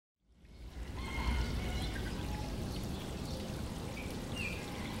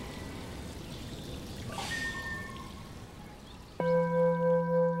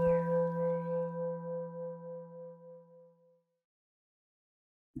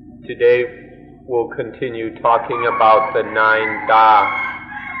Today we'll continue talking about the 9 Tā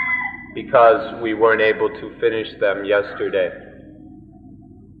because we weren't able to finish them yesterday.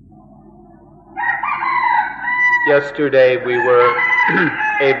 Yesterday we were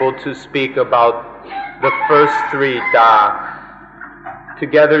able to speak about the first 3 Tā.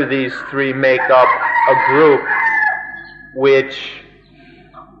 Together these 3 make up a group which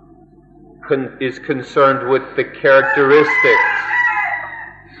is concerned with the characteristics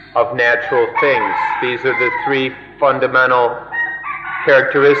of natural things. These are the 3 fundamental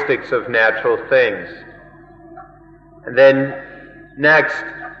characteristics of natural things. And then next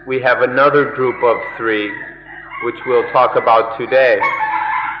we have another group of 3, which we'll talk about today,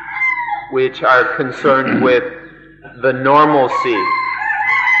 which are concerned with the normalcy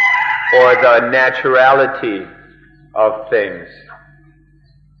or the naturality of things.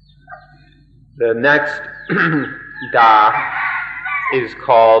 The next Tā is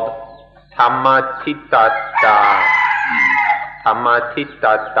called Dhammatitatā.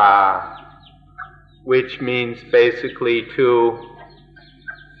 Dhammatitatā, which means basically to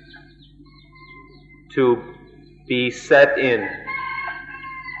be set in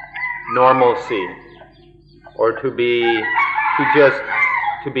normalcy, or to be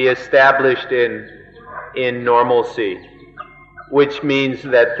established in normalcy, which means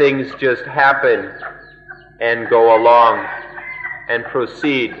that things just happen and go along and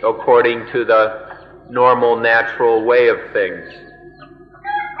proceed according to the normal, natural way of things.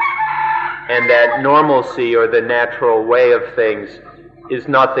 And that normalcy or the natural way of things is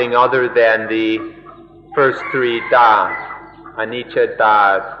nothing other than the first 3 Tā: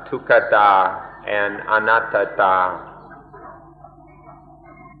 anicca-tā, dukkha-tā, and anatta-tā.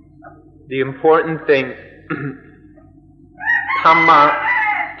 The important thing,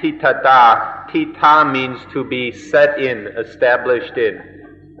 Dhammatitatā, Tita means to be set in, established in,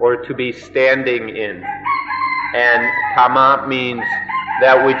 or to be standing in. And Dhamma means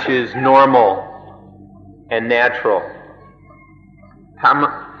that which is normal and natural.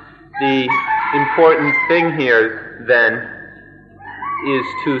 The important thing here, then, is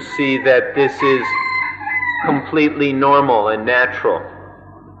to see that this is completely normal and natural.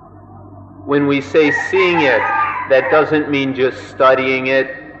 When we say seeing it, that doesn't mean just studying it,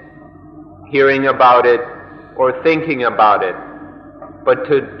 hearing about it, or thinking about it, but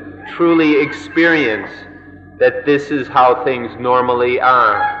to truly experience that this is how things normally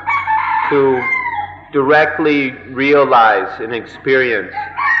are, to directly realize and experience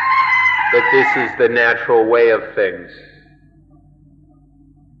that this is the natural way of things.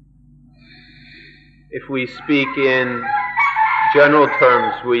 If we speak in general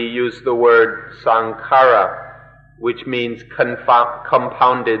terms, we use the word sankhara, which means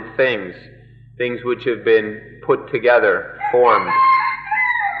compounded things, things which have been put together, formed.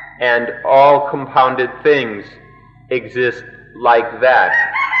 And all compounded things exist like that.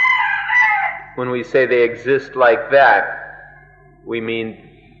 When we say they exist like that, we mean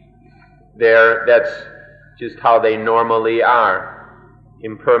that's just how they normally are: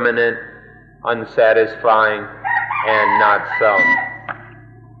 impermanent, unsatisfying, and not self.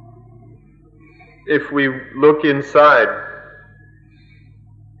 If we look inside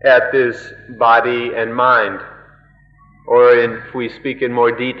at this body and mind, or if we speak in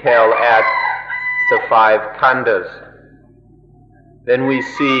more detail at the 5 khandhas, then we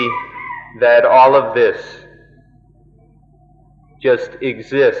see that all of this just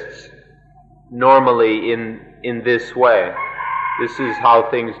exists normally in this way. This is how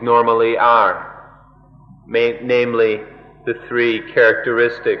things normally are, namely the 3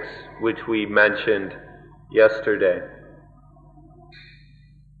 characteristics which we mentioned yesterday.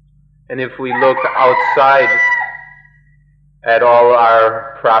 And if we look outside at all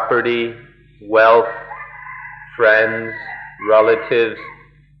our property, wealth, friends, relatives,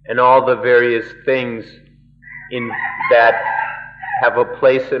 and all the various things that have a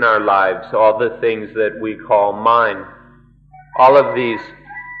place in our lives, all the things that we call mine, all of these,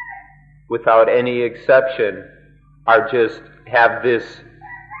 without any exception, have this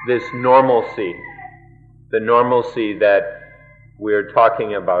normalcy, the normalcy that we're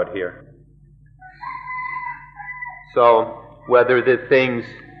talking about here. So, whether the things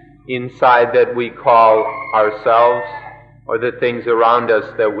inside that we call ourselves, or the things around us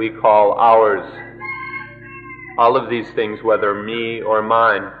that we call ours, all of these things, whether me or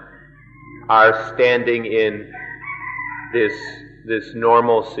mine, are standing in this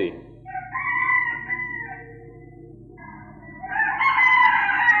normalcy.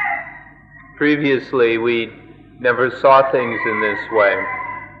 Previously, we never saw things in this way.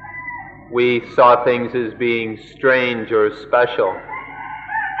 We saw things as being strange or special.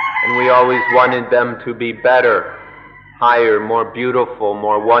 And we always wanted them to be better, higher, more beautiful,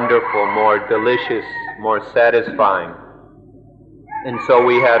 more wonderful, more delicious, more satisfying. And so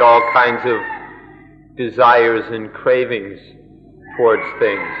we had all kinds of desires and cravings towards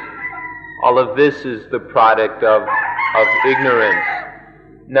things. All of this is the product of ignorance,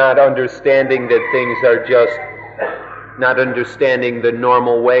 not understanding that things are just, not understanding the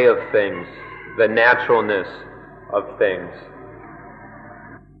normal way of things, the naturalness of things.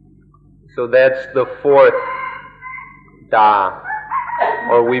 So that's the fourth Tā,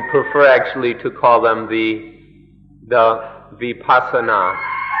 or we prefer actually to call them the vipassana,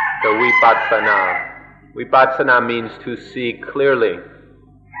 the vipassana. Vipassana means to see clearly,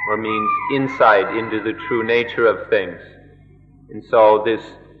 or means insight into the true nature of things. And so this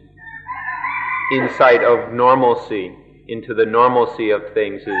insight of normalcy, into the normalcy of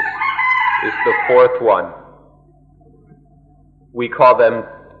things, is the fourth one. We call them,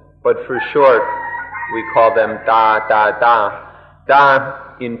 but for short, we call them Tā.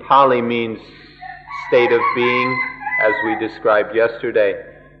 Tā in Pali means state of being, as we described yesterday,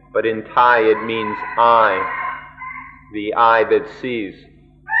 but in Thai it means eye, the eye that sees.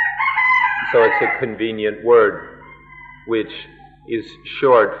 So it's a convenient word, which is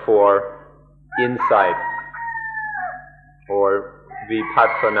short for insight, or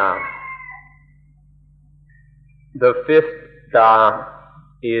vipassana. The fifth Tā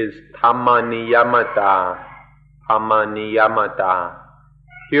is Dhammaniyāmatā. Dhammaniyāmatā.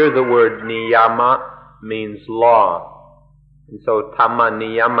 Here the word niyama means law. And so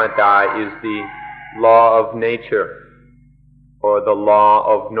Dhammaniyāmatā is the law of nature, or the law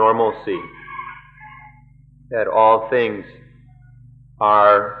of normalcy, that all things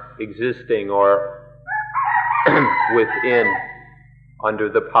are existing or within, under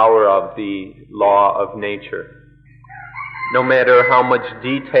the power of the law of nature. No matter how much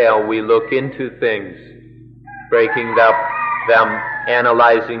detail we look into things, breaking them,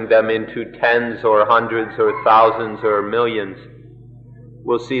 analyzing them into tens or hundreds or thousands or millions,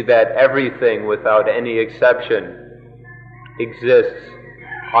 we'll see that everything, without any exception, exists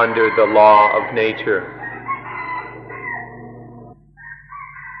under the law of nature.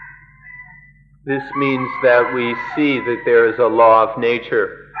 This means that we see that there is a law of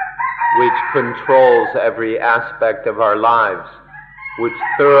nature which controls every aspect of our lives, which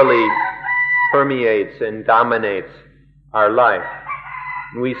thoroughly permeates and dominates our life.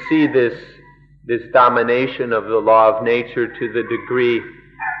 And we see this domination of the law of nature to the degree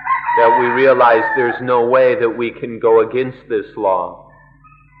that we realize there's no way that we can go against this law,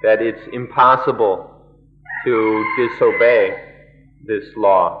 that it's impossible to disobey this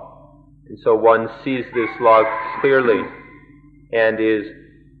law. And so one sees this law clearly and is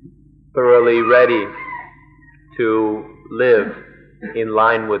thoroughly ready to live in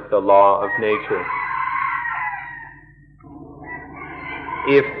line with the law of nature.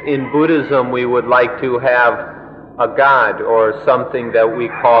 If in Buddhism we would like to have a God or something that we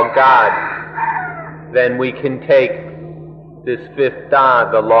call God, then we can take this fifth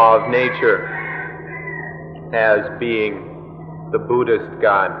Tā, the law of nature, as being the Buddhist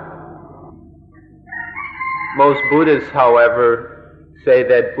God. Most Buddhists, however, say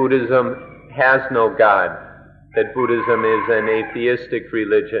that Buddhism has no God, that Buddhism is an atheistic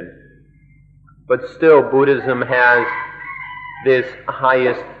religion. But still, Buddhism has this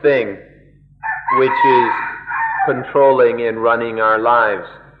highest thing, which is controlling and running our lives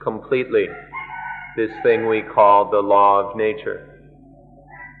completely, this thing we call the law of nature.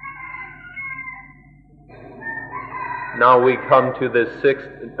 Now we come to the sixth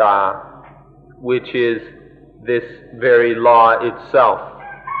Tā, which is this very law itself,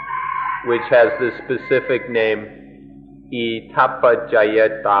 which has the specific name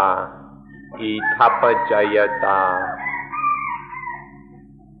Idappaccayatā. Idappaccayatā.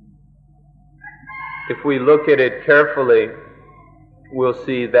 If we look at it carefully, we'll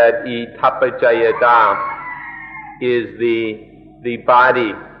see that Idappaccayatā is the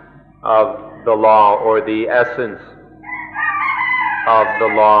body of the law, or the essence of the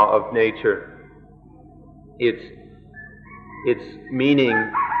law of nature. Its meaning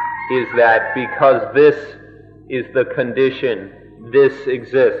is that because this is the condition, this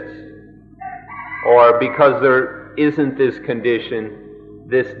exists. Or because there isn't this condition,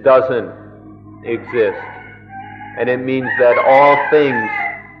 this doesn't exist. And it means that all things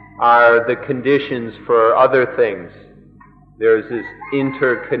are the conditions for other things. There's this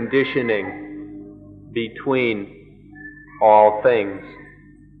interconditioning between all things.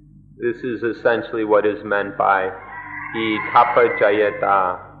 This is essentially what is meant by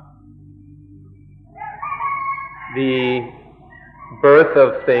Idappaccayatā. The birth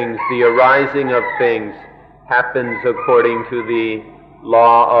of things, the arising of things, happens according to the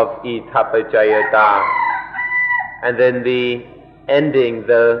law of Idappaccayatā. And then the ending,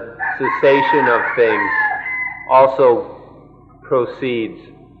 the cessation of things, also proceeds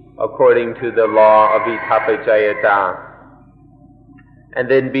according to the law of Idappaccayatā. And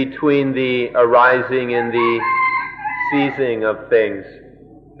then between the arising and the ceasing of things,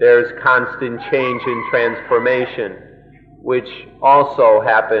 there's constant change and transformation, which also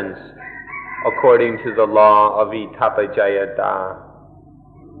happens according to the law of Idappaccayatā.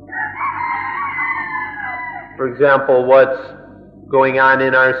 For example, what's going on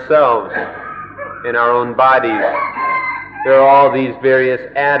in ourselves, in our own bodies? There are all these various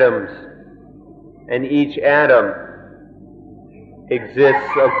atoms, and each atom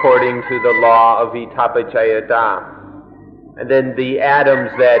exists according to the law of Idappaccayatā. And then the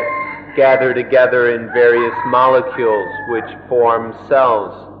atoms that gather together in various molecules which form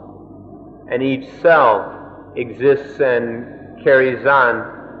cells. And each cell exists and carries on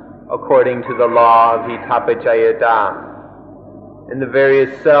according to the law of Idappaccayatā. And the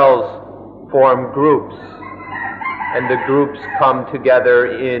various cells form groups, and the groups come together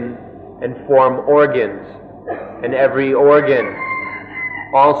and form organs. And every organ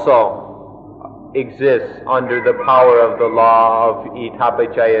also exists under the power of the law of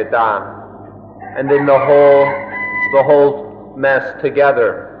Idappaccayatā. And then the whole mess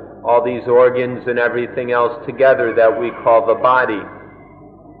together, all these organs and everything else together that we call the body,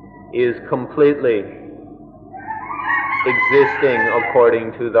 is completely existing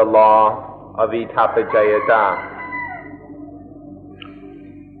according to the law of Idappaccayatā.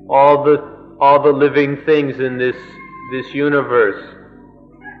 All the living things in this universe,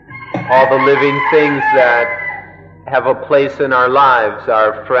 all the living things that have a place in our lives,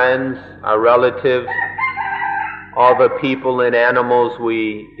 our friends, our relatives, all the people and animals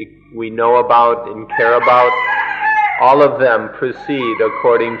we know about and care about, all of them proceed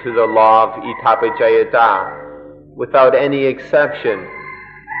according to the law of Idappaccayatā. Without any exception,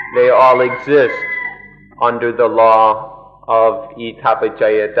 they all exist under the law of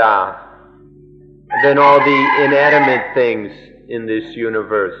Idappaccayatā. And then all the inanimate things in this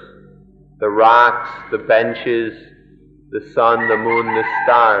universe, the rocks, the benches, the sun, the moon, the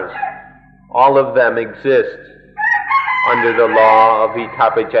stars, all of them exist under the law of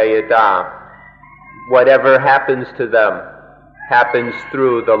Idappaccayatā. Whatever happens to them happens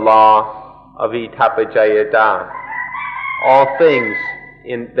through the law of Idappaccayatā. All things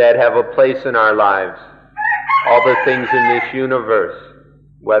that have a place in our lives, all the things in this universe,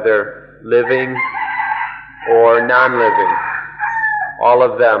 whether living or non-living, all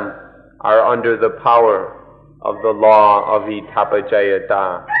of them are under the power of the law of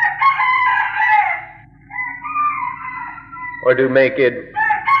Idappaccayatā. Or to make it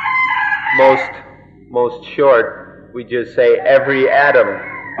most short, we just say every atom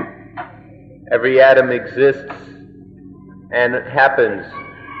exists and happens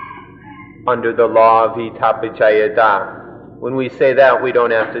under the law of Idappaccayatā. When we say that, we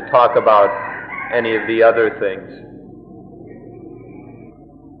don't have to talk about any of the other things.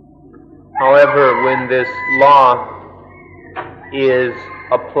 However, when this law is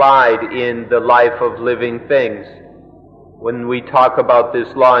applied in the life of living things, when we talk about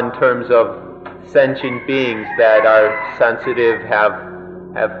this law in terms of sentient beings that are sensitive,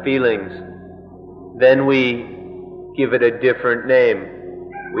 have feelings, then we give it a different name.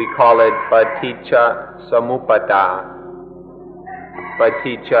 We call it Paticcasamuppāda.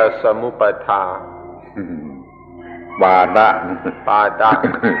 Paticcasamuppāda. Pada.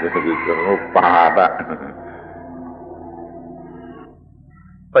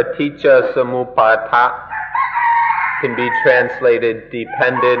 Paticcasamuppāda can be translated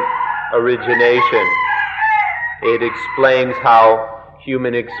dependent origination. It explains how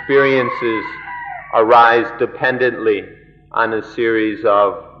human experiences arise dependently on a series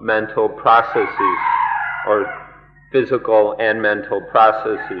of mental processes, or physical and mental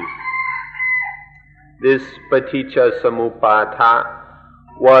processes. This Paticcasamuppāda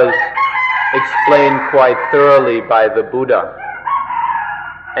was explained quite thoroughly by the Buddha.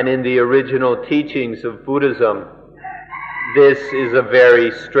 And in the original teachings of Buddhism, this is a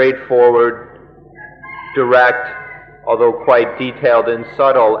very straightforward, direct, although quite detailed and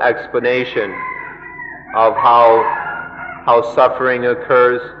subtle explanation of how suffering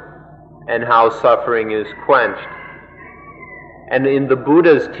occurs and how suffering is quenched. And in the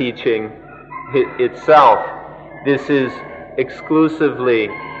Buddha's teaching itself, this is exclusively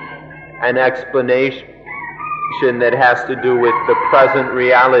an explanation that has to do with the present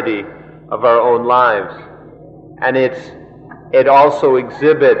reality of our own lives. And it's it also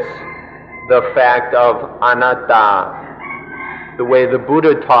exhibits the fact of anatta, the way the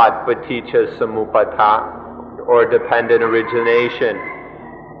Buddha taught Paticcasamuppāda, or dependent origination,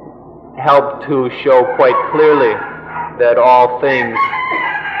 helped to show quite clearly that all things,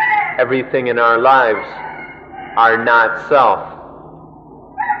 everything in our lives, are not self.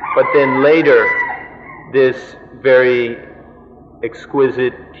 But then later, this very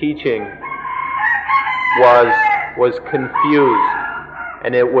exquisite teaching was confused,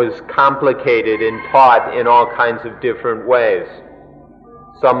 and it was complicated and taught in all kinds of different ways.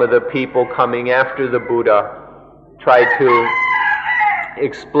 Some of the people coming after the Buddha tried to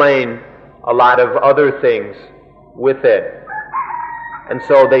explain a lot of other things with it. And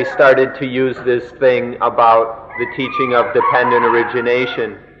so they started to use this thing about the teaching of dependent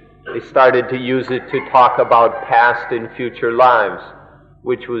origination. They started to use it to talk about past and future lives,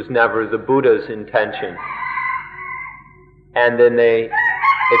 which was never the Buddha's intention. And then it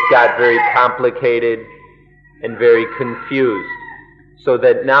got very complicated and very confused, so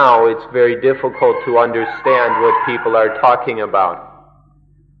that now it's very difficult to understand what people are talking about.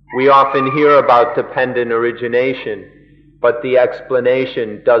 We often hear about dependent origination, but the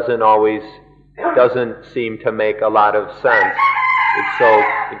explanation doesn't seem to make a lot of sense.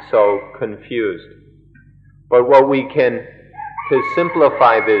 It's so confused. But what we can, to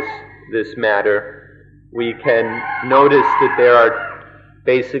simplify this matter, we can notice that there are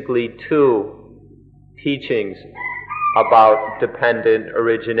basically two teachings about dependent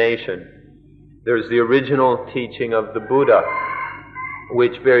origination. There's the original teaching of the Buddha,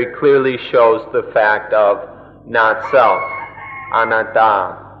 which very clearly shows the fact of not self,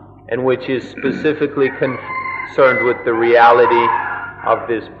 anatta, and which is specifically concerned with the reality of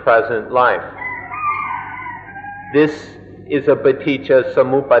this present life. This is a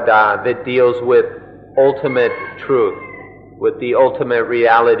Paticcasamuppāda that deals with ultimate truth, with the ultimate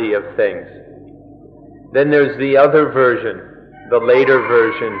reality of things. Then there's the other version, the later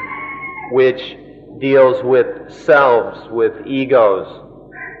version, which deals with selves, with egos,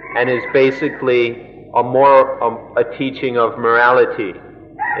 and is basically a teaching of morality.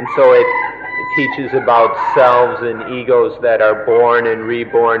 And so it teaches about selves and egos that are born and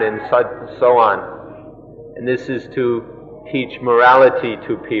reborn and so on. And this is to teach morality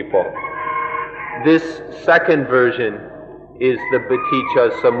to people. This second version is the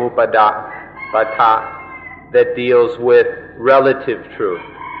Paticcasamuppāda that deals with relative truth.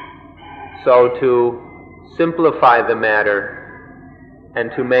 So to simplify the matter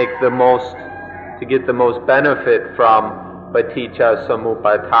and to get the most benefit from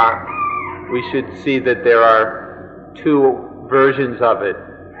Paticcasamuppāda, we should see that there are two versions of it.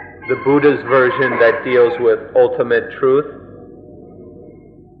 The Buddha's version that deals with ultimate truth,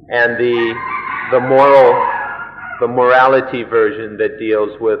 and the morality version that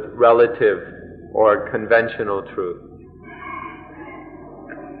deals with relative or conventional truth.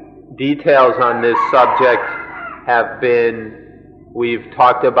 Details on this subject we've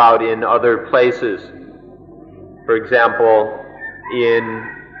talked about in other places. For example, in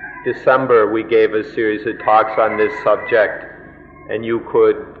December we gave a series of talks on this subject, and you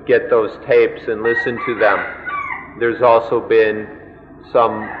could get those tapes and listen to them. There's also been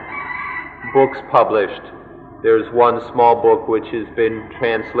some books published. There's one small book which has been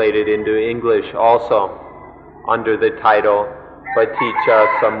translated into English also under the title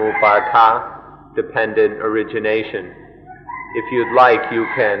Paticcasamuppāda, Dependent Origination. If you'd like, you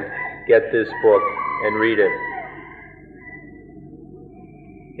can get this book and read it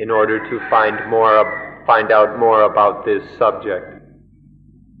in order to find out more about this subject.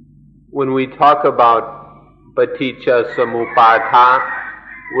 When we talk about Paticcasamuppāda,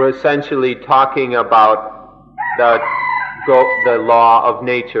 we're essentially talking about the law of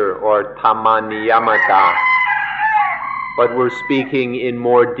nature, or Dhammaniyāmatā, but we're speaking in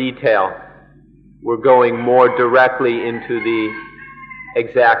more detail. We're going more directly into the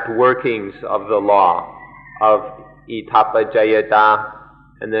exact workings of the law of Idappaccayatā,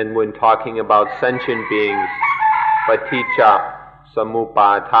 and then when talking about sentient beings,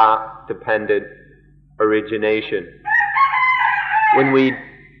 Paticcasamuppāda, dependent origination. When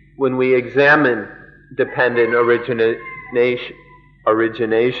we examine dependent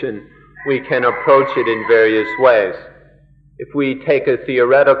origination, we can approach it in various ways. If we take a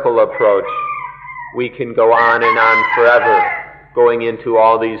theoretical approach, we can go on and on forever, going into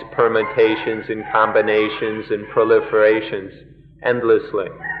all these permutations and combinations and proliferations endlessly.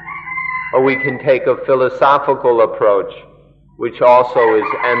 Or we can take a philosophical approach, which also is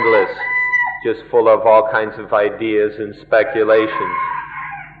endless, just full of all kinds of ideas and speculations.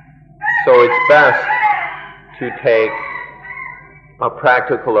 So it's best to take a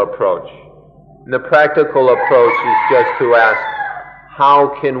practical approach. And the practical approach is just to ask,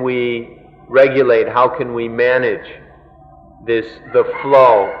 how can we regulate, how can we manage the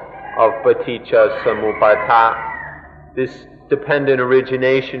flow of Paticcasamuppāda? This dependent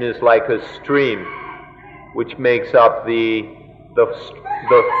origination is like a stream which makes up the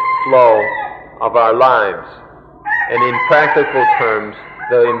flow of our lives. And in practical terms,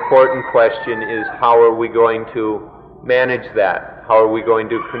 the important question is, how are we going to manage that? How are we going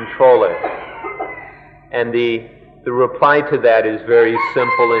to control it? And the reply to that is very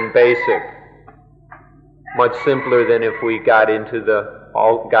simple and basic. Much simpler than if we got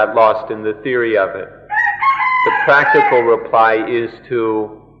lost in the theory of it. The practical reply is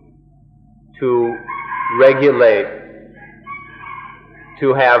to regulate,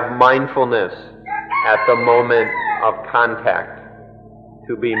 to have mindfulness at the moment of contact,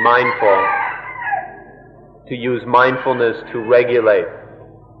 to be mindful, to use mindfulness to regulate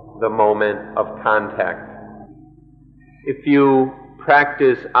the moment of contact. If you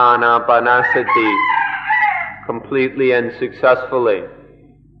practice anapanasati completely and successfully,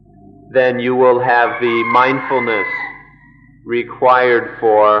 then you will have the mindfulness required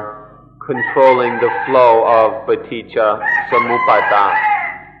for controlling the flow of Paticcasamuppāda.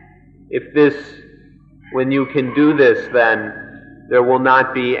 When you can do this, then there will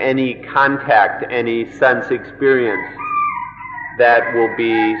not be any contact, any sense experience that will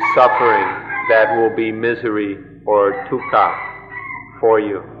be suffering, that will be misery or dukkha for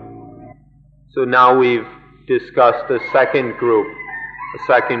you. So now we've discussed a second group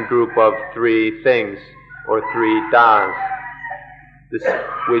of three things, or three das,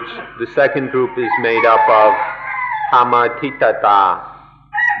 which the second group is made up of Dhammatitatā,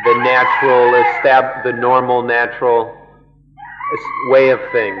 the normal natural way of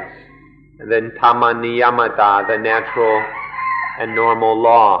things, and then Dhammaniyāmatā, the natural and normal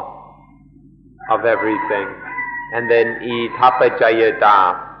law of everything, and then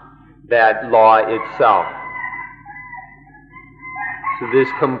Idappaccayatā, that law itself. So this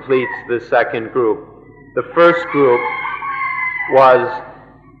completes the second group. The first group was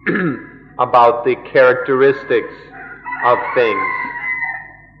about the characteristics of things.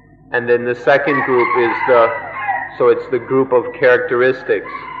 And then the second group is it's the group of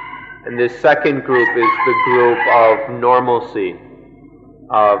characteristics. And this second group is the group of normalcy,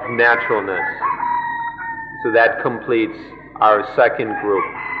 of naturalness. So that completes our second group.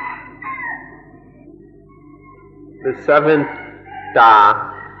 The seventh Da,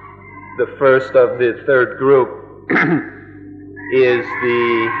 the first of the third group, is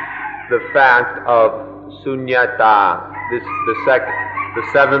the fact of Suññatā. The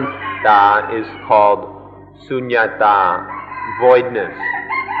seventh Da is called Suññatā, voidness.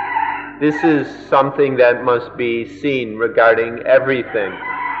 This is something that must be seen regarding everything.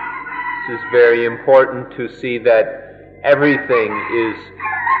 This is very important to see that everything is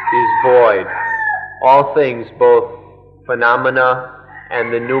void. All things, both phenomena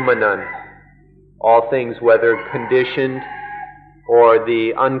and the noumenon, all things, whether conditioned or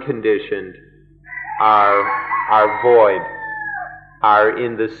the unconditioned, are void, are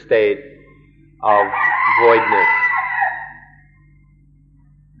in the state of voidness.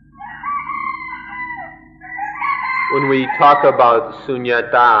 When we talk about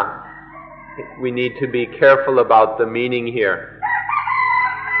Suññatā, we need to be careful about the meaning here.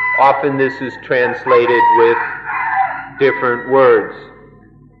 Often this is translated with different words.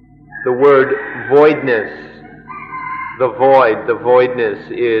 The word voidness, the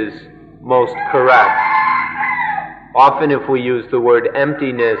voidness is most correct. Often if we use the word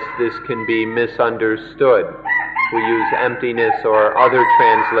emptiness, this can be misunderstood. We use emptiness or other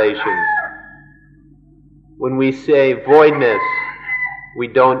translations. When we say voidness, we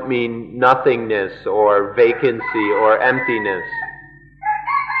don't mean nothingness or vacancy or emptiness.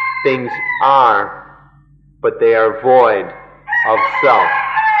 Things are, but they are void of self.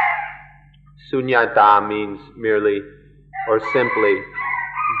 Suññatā means merely or simply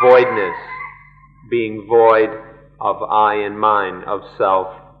voidness, being void of I and mine, of self,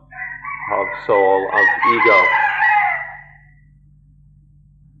 of soul, of ego.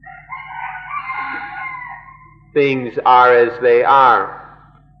 Things are as they are,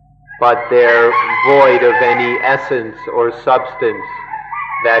 but they're void of any essence or substance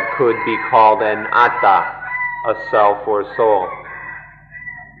that could be called an atta, a self or soul.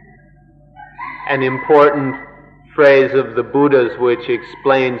 An important phrase of the Buddha's which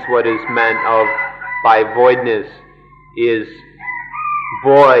explains what is meant by voidness is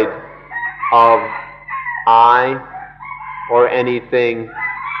void of I or anything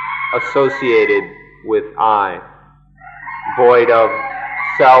associated with I. void of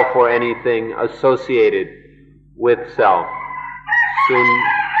self or anything associated with self.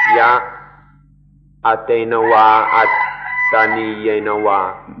 Suññatā atenawa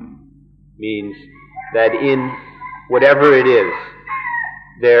attaniyenawa means that in whatever it is,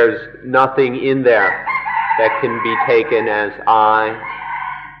 there's nothing in there that can be taken as I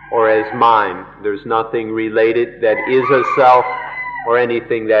or as mine. There's nothing related that is a self or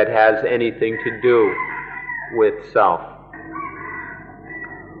anything that has anything to do with self.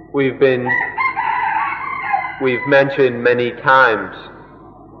 We've mentioned many times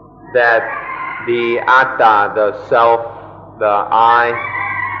that the atta, the self, the I,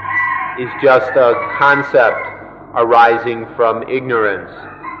 is just a concept arising from ignorance,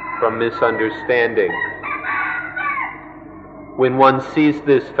 from misunderstanding. When one sees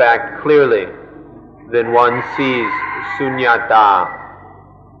this fact clearly, then one sees Suññatā,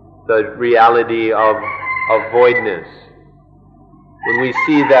 the reality of voidness. When we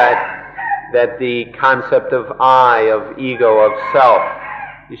see that the concept of I, of ego, of self,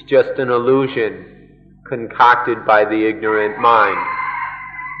 is just an illusion concocted by the ignorant mind,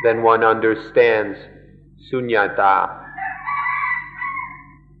 then one understands Suññatā.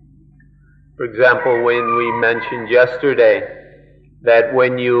 For example, when we mentioned yesterday that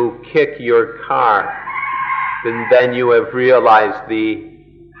when you kick your car, then you have realized the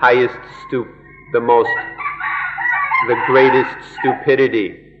highest the greatest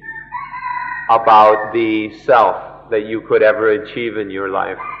stupidity about the self that you could ever achieve in your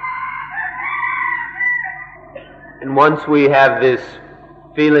life. And once we have this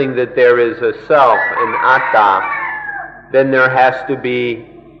feeling that there is a self, an atta, then there has to be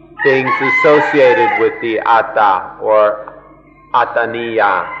things associated with the atta or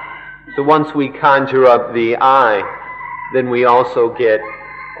ataniya. So once we conjure up the I, then we also get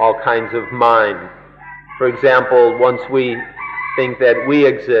all kinds of mind. For example, once we think that we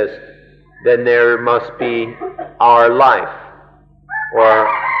exist, then there must be our life, or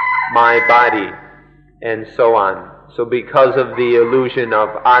my body, and so on. So because of the illusion of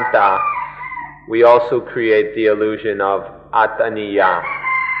atta, we also create the illusion of ataniya,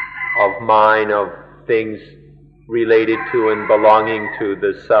 of mine, of things related to and belonging to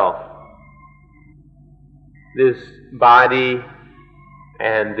the self. This body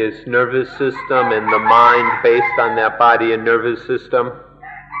and this nervous system and the mind based on that body and nervous system,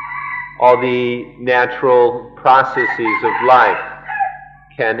 all the natural processes of life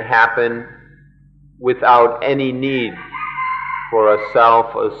can happen without any need for a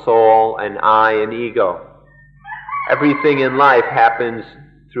self, a soul, an I, an ego. Everything in life happens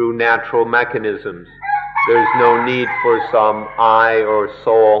through natural mechanisms. There's no need for some I or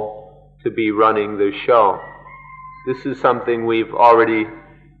soul to be running the show. This is something we've already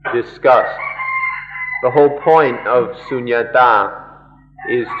discussed. The whole point of Suññatā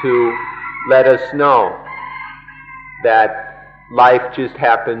is to let us know that life just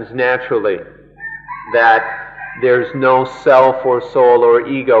happens naturally, that there's no self or soul or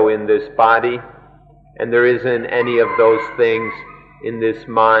ego in this body, and there isn't any of those things in this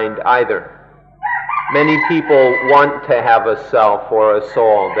mind either. Many people want to have a self or a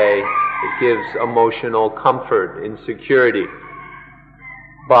soul. It gives emotional comfort and security.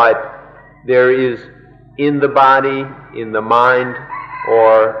 But there is in the body, in the mind,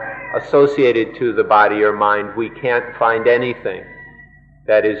 or associated to the body or mind, we can't find anything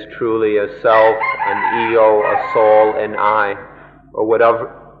that is truly a self, an ego, a soul, an I, or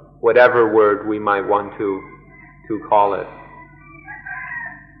whatever word we might want to call it.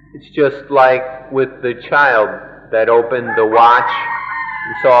 It's just like with the child that opened the watch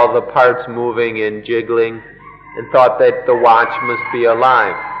and saw the parts moving and jiggling and thought that the watch must be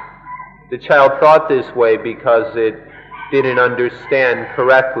alive. The child thought this way because it didn't understand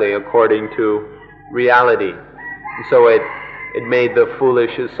correctly according to reality. And so it made the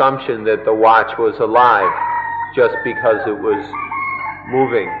foolish assumption that the watch was alive just because it was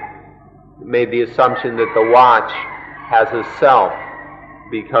moving. It made the assumption that the watch has a self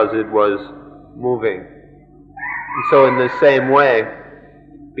because it was moving. And so in the same way,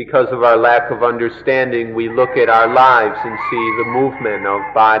 because of our lack of understanding, we look at our lives and see the movement of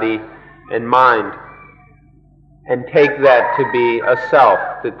body and mind and take that to be a self,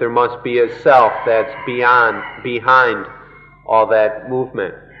 that there must be a self that's behind all that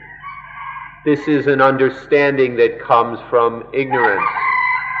movement. This is an understanding that comes from ignorance,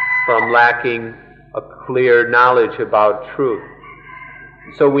 from lacking a clear knowledge about truth.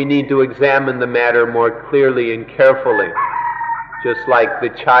 So we need to examine the matter more clearly and carefully, just like the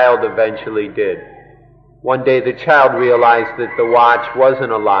child eventually did. One day the child realized that the watch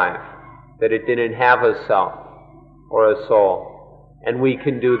wasn't alive, that it didn't have a self. or a soul. And we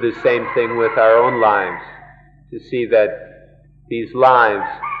can do the same thing with our own lives, to see that these lives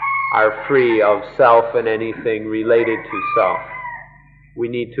are free of self and anything related to self. We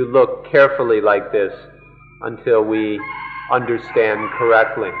need to look carefully like this until we understand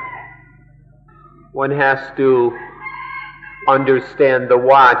correctly. One has to understand the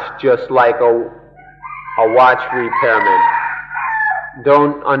watch just like a watch repairman.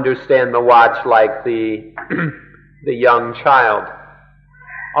 Don't understand the watch like the young child.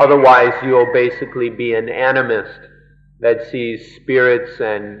 Otherwise, you'll basically be an animist that sees spirits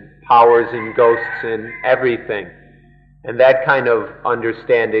and powers and ghosts in everything. And that kind of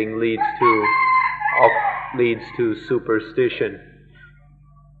understanding leads to superstition.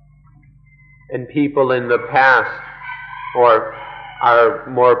 And people in the past, or our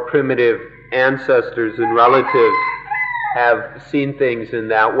more primitive ancestors and relatives, have seen things in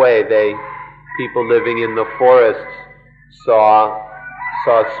that way. People living in the forests saw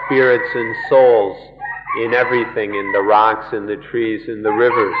spirits and souls in everything, in the rocks, in the trees, in the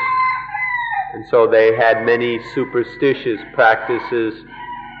rivers. And so they had many superstitious practices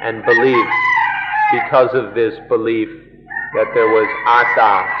and beliefs because of this belief that there was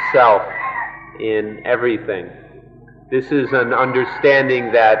atta, self, in everything. This is an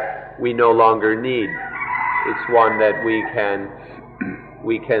understanding that we no longer need. It's one that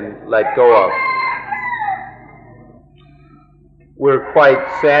we can let go of. We're quite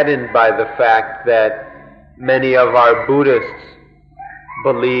saddened by the fact that many of our Buddhists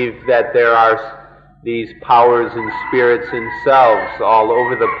believe that there are these powers and spirits and selves all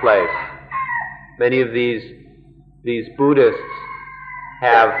over the place. Many of these Buddhists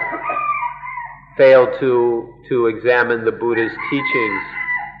have failed to examine the Buddha's teachings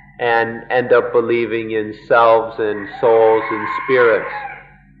and end up believing in selves and souls and spirits.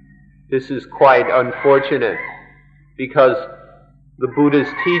 This is quite unfortunate, because the Buddha's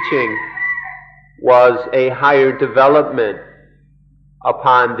teaching was a higher development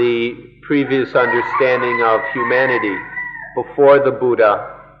upon the previous understanding of humanity. Before the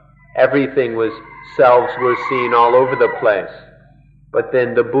Buddha, everything was, selves were seen all over the place. But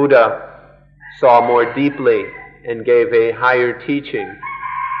then the Buddha saw more deeply and gave a higher teaching,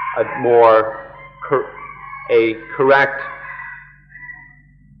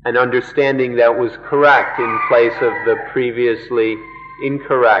 an understanding that was correct in place of the previously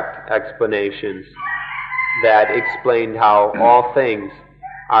incorrect explanations that explained how all things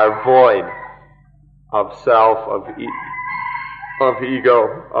are void of self, of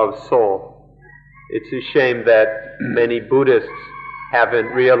ego, of soul. It's a shame that many Buddhists haven't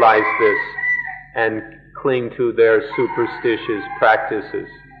realized this and cling to their superstitious practices.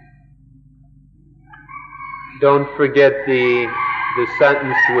 Don't forget the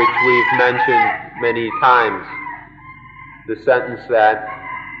sentence which we've mentioned many times, the sentence that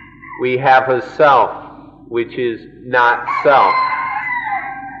we have a self which is not self.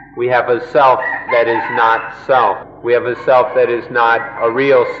 We have a self that is not self. We have a self that is not a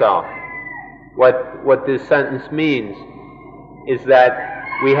real self. What this sentence means is that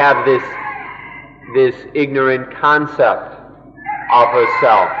we have this ignorant concept of a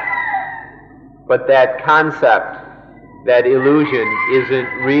self. But that concept, that illusion, isn't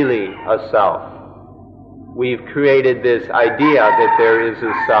really a self. We've created this idea that there is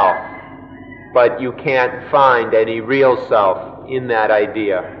a self, but you can't find any real self in that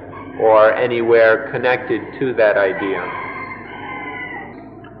idea or anywhere connected to that idea.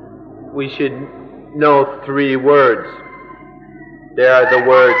 We should know three words. There's the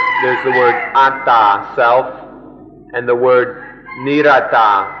word atta, self, and the word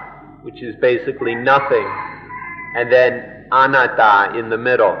nirata, which is basically nothing, and then anatta in the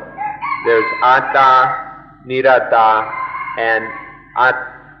middle. There's atta, nirata, and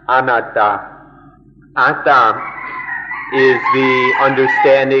anatta. Atta is the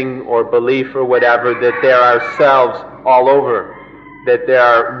understanding or belief or whatever that there are selves all over, that there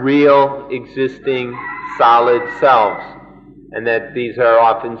are real, existing, solid selves, and that these are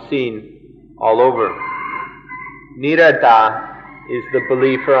often seen all over. Nirata is the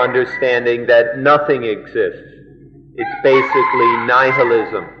belief or understanding that nothing exists. It's basically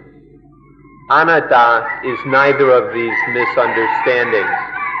nihilism. Anatta is neither of these misunderstandings.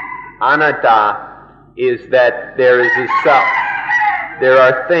 Anatta is that there is a self. There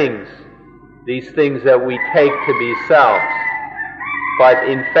are things, these things that we take to be selves, but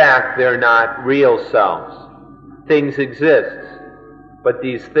in fact they're not real selves. Things exist, but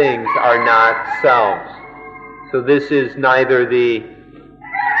these things are not selves. So this is neither the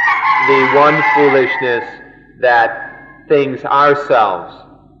one foolishness that things are selves,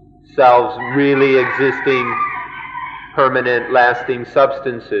 selves really existing permanent, lasting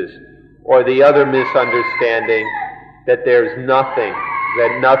substances, or the other misunderstanding that there's nothing,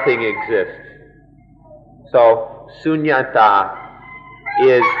 that nothing exists. So Suññatā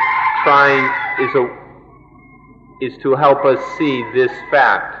is to help us see this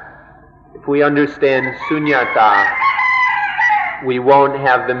fact. If we understand Suññatā, we won't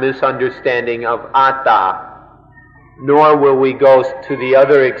have the misunderstanding of Atta, nor will we go to the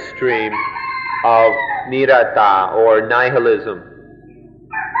other extreme of Nirata or nihilism.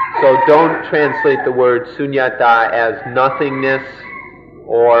 So don't translate the word Suññatā as nothingness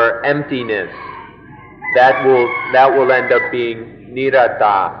or emptiness. That will end up being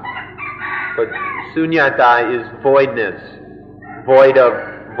Nirata. But Suññatā is voidness, void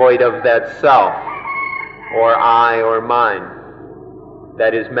of that self, or I or mine.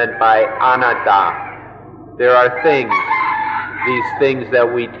 That is meant by anatta. There are things, these things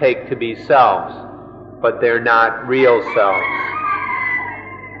that we take to be selves, but they're not real selves.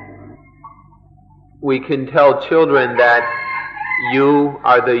 We can tell children that you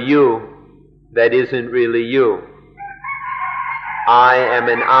are the you that isn't really you. I am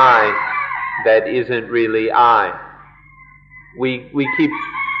an I that isn't really I. We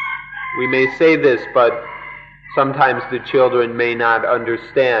may say this, but sometimes the children may not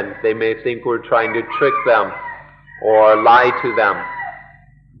understand. They may think we're trying to trick them or lie to them.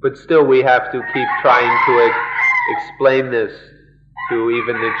 But still we have to keep trying to explain this to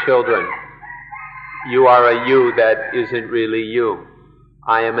even the children. You are a you that isn't really you.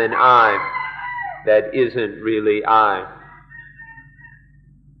 I am an I that isn't really I.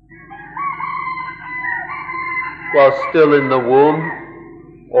 While still in the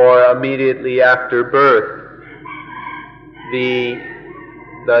womb or immediately after birth, the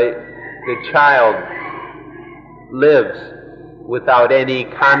child lives without any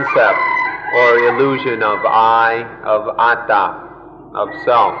concept or illusion of I, of atta, of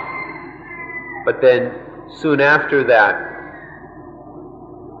self. But then soon after that,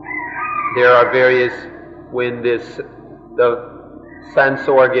 there are various, when the sense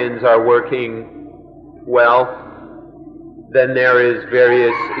organs are working well, then there is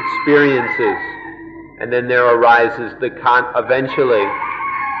various experiences, and then there arises eventually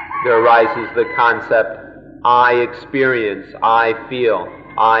there arises the concept, I experience, I feel,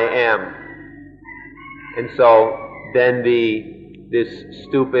 I am. And so then this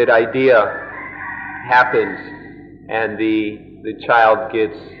stupid idea happens, and the child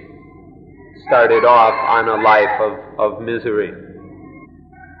gets started off on a life of misery.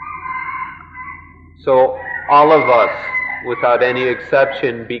 So all of us, without any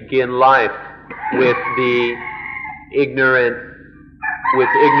exception, begin life with ignorance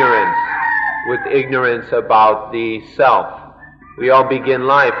about the self. We all begin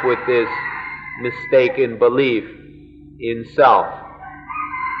life with this mistaken belief in self.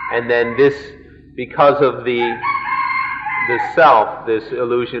 And then this, because of the self, this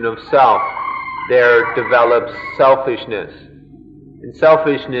illusion of self, there develops selfishness. And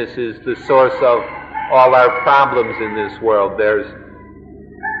selfishness is the source of all our problems in this world. There's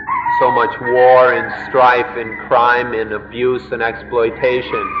so much war and strife and crime and abuse and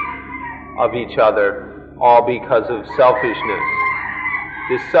exploitation of each other, all because of selfishness.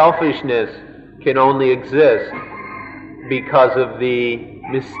 This selfishness can only exist because of the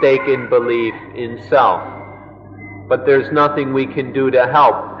mistaken belief in self. But there's nothing we can do to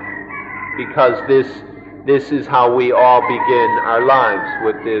help, because this is how we all begin our lives,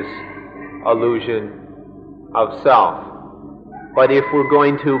 with this illusion of self. But if we're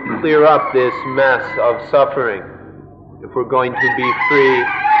going to clear up this mess of suffering, if we're going to be free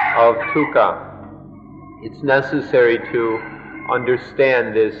of dukkha, it's necessary to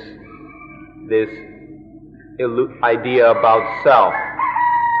understand this idea about self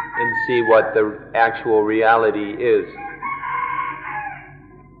and see what the actual reality is.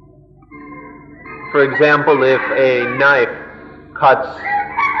 For example, if a knife cuts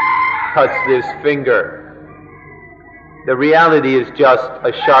this finger, the reality is just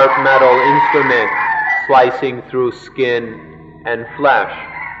a sharp metal instrument slicing through skin and flesh,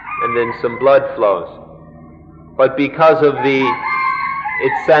 and then some blood flows. But because of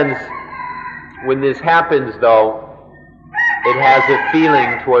it sends, when this happens though, it has a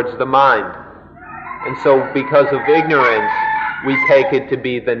feeling towards the mind. And so because of ignorance, we take it to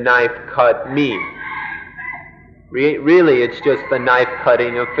be the knife cut me. Really, it's just the knife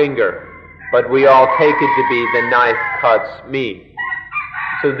cutting a finger. But we all take it to be the knife cuts me.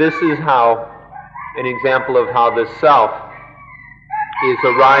 So this is how, an example of how the self is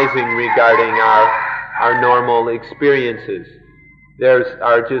arising regarding our normal experiences. There's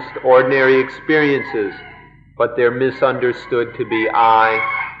are just ordinary experiences, but they're misunderstood to be I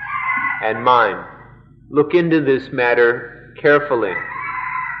and mine. Look into this matter carefully,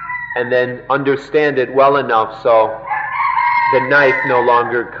 and then understand it well enough so the knife no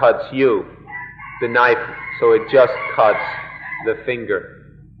longer cuts you. The knife, so it just cuts the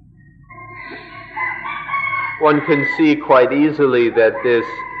finger. One can see quite easily that this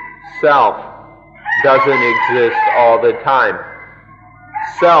self doesn't exist all the time.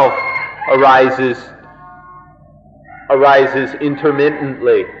 Self arises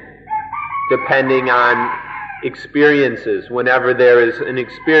intermittently, depending on experiences. Whenever there is an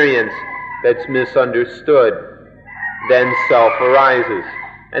experience that's misunderstood, then self arises,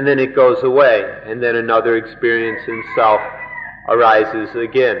 and then it goes away, and then another experience in self arises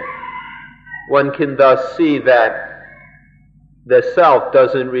again. One can thus see that the self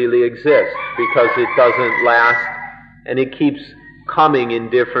doesn't really exist, because it doesn't last, and it keeps coming in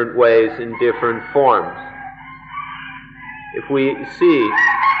different ways, in different forms. If we see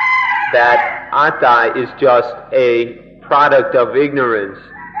that atta is just a product of ignorance,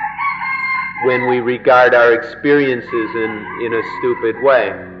 when we regard our experiences in a stupid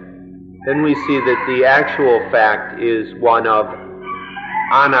way, then we see that the actual fact is one of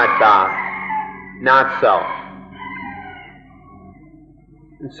anatta, not self.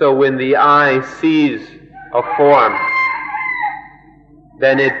 And so when the eye sees a form,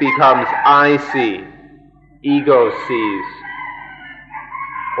 then it becomes I see, ego sees.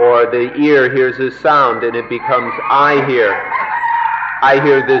 Or the ear hears a sound and it becomes I hear. I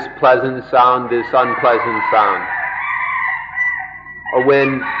hear this pleasant sound, this unpleasant sound. Or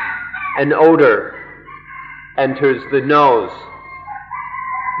when an odor enters the nose,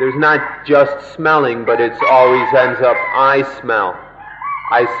 there's not just smelling, but it always ends up I smell.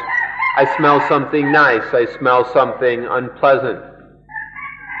 I smell something nice, I smell something unpleasant.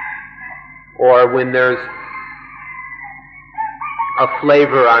 Or when there's a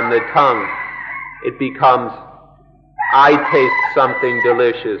flavor on the tongue, it becomes I taste something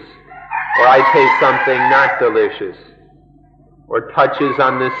delicious, or I taste something not delicious. Or touches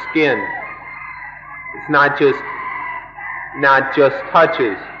on the skin. It's not just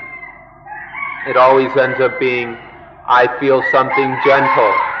touches. It always ends up being I feel something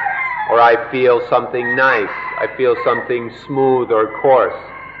gentle, or I feel something nice, I feel something smooth or coarse.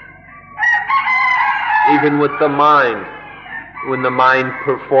 Even with the mind, when the mind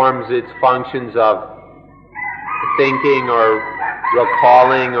performs its functions of thinking or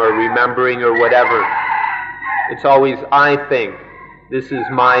recalling or remembering or whatever, it's always I think. This is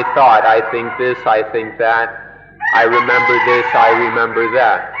my thought. I think this, I think that. I remember this, I remember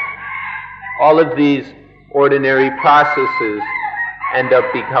that. All of these ordinary processes end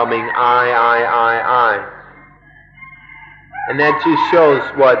up becoming I. And that just shows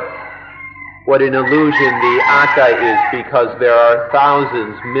what an illusion the atta is, because there are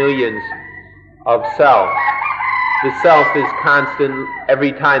thousands, millions of self. The self is constant.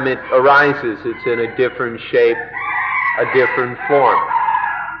 Every time it arises, it's in a different shape, a different form.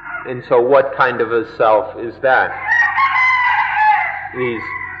 And so what kind of a self is that? These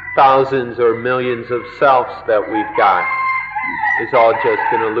thousands or millions of selves that we've got is all just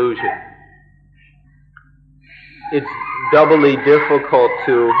an illusion. It's doubly difficult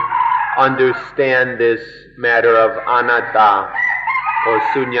to understand this matter of anatta or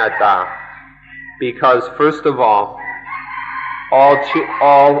suññatā, because first of all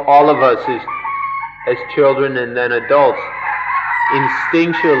of us as children and then adults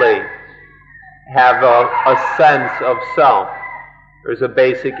instinctually have a sense of self. There's a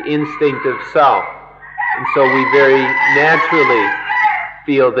basic instinct of self, and so we very naturally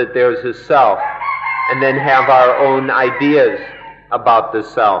feel that there's a self, and then have our own ideas about the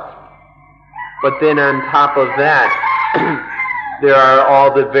self. But then on top of that, there are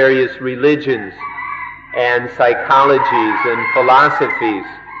all the various religions and psychologies and philosophies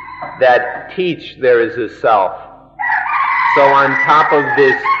that teach there is a self. So on top of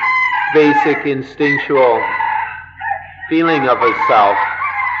this basic instinctual feeling of a self,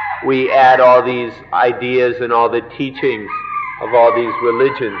 we add all these ideas and all the teachings of all these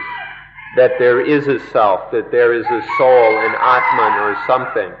religions that there is a self, that there is a soul, an Atman or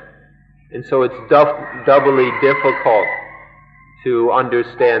something. And so it's doubly difficult to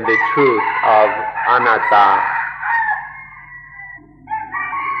understand the truth of anatta.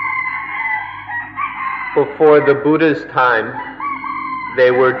 Before the Buddha's time,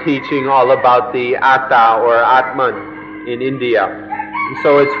 they were teaching all about the atta or Atman in India. And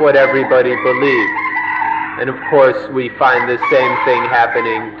so it's what everybody believed. And of course we find the same thing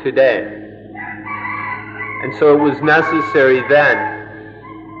happening today. And so it was necessary then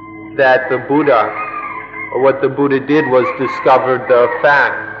that the Buddha Or what the Buddha did was discovered the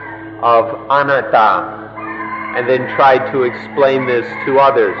fact of anatta and then tried to explain this to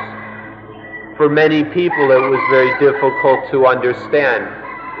others. For many people it was very difficult to understand,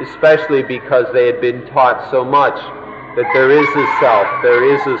 especially because they had been taught so much that there is a self, there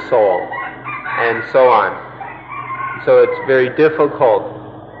is a soul, and so on. So it's very difficult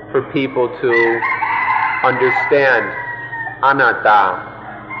for people to understand anatta.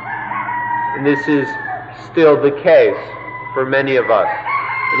 And this is still the case for many of us.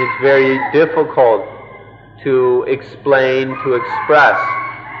 And it's very difficult to explain, to express,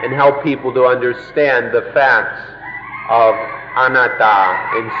 and help people to understand the facts of anatta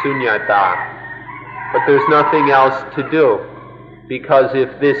and suññatā. But there's nothing else to do, because if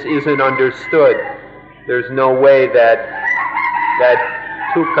this isn't understood, there's no way that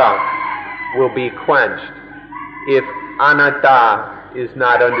dukkha will be quenched. If anatta is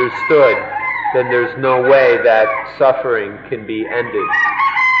not understood, then there's no way that suffering can be ended.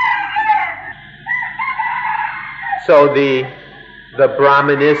 So the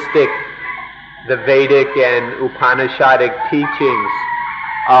Brahmanistic, the Vedic and Upanishadic teachings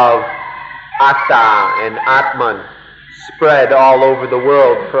of Atta and Atman spread all over the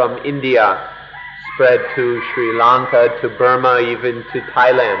world, from India, spread to Sri Lanka, to Burma, even to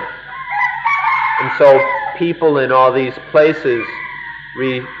Thailand. And so people in all these places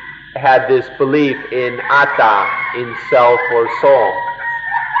had this belief in Atta, in self or soul,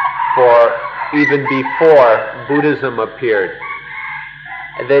 for even before Buddhism appeared.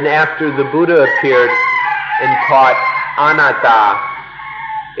 And then after the Buddha appeared and taught anatta,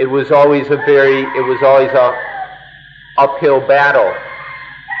 it was always a uphill battle,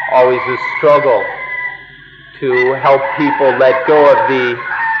 always a struggle to help people let go of the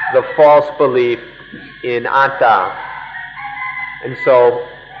false belief in atta. And so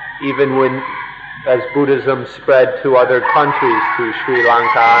even as Buddhism spread to other countries, to Sri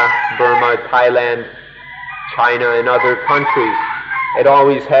Lanka, Burma, Thailand, China, and other countries, it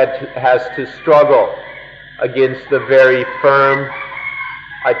always has to struggle against the very firm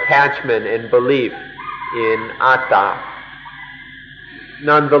attachment and belief in atta.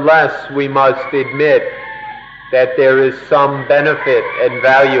 Nonetheless, we must admit that there is some benefit and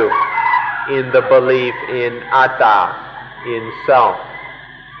value in the belief in atta, in self.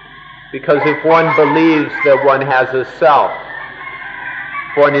 Because if one believes that one has a self,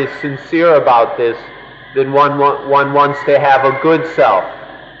 if one is sincere about this, then one wants to have a good self,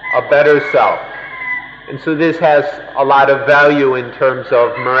 a better self. And so this has a lot of value in terms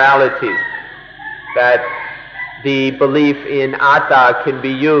of morality, that the belief in atta can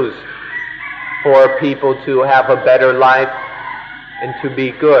be used for people to have a better life and to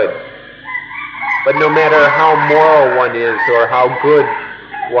be good. But no matter how moral one is or how good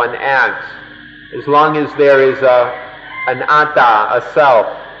one acts, as long as there is an atta, a self,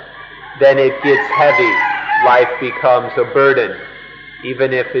 then it gets heavy. Life becomes a burden,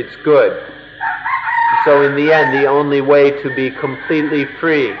 even if it's good. So in the end, the only way to be completely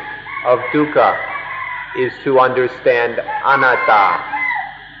free of dukkha is to understand anatta.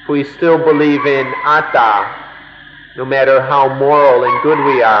 If we still believe in atta, no matter how moral and good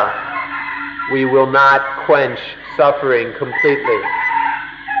we are, we will not quench suffering completely.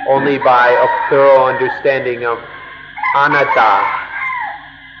 Only by a thorough understanding of anatta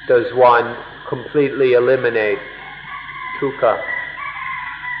does one completely eliminate dukkha.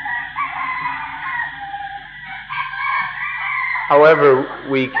 However,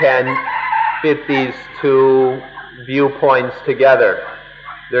 we can fit these two viewpoints together.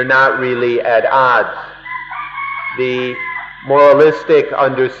 They're not really at odds. The moralistic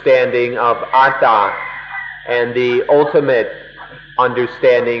understanding of atta and the ultimate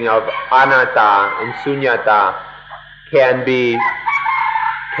understanding of anatta and suññatā can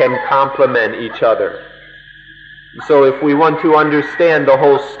complement each other. So if we want to understand the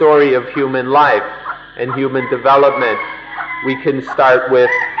whole story of human life and human development, we can start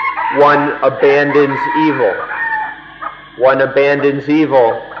with one abandons evil. One abandons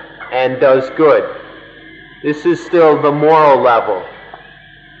evil and does good. This is still the moral level,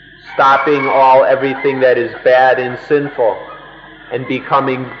 stopping everything that is bad and sinful and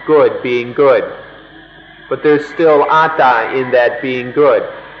becoming good, being good. But there's still atta in that being good.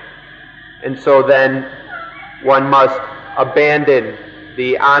 And so then one must abandon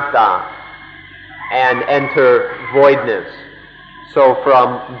the atta and enter voidness. So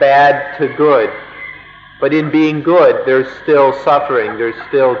from bad to good. But in being good, there's still suffering, there's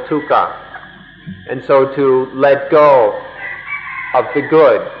still dukkha. And so to let go of the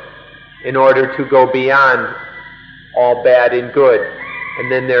good in order to go beyond all bad and good.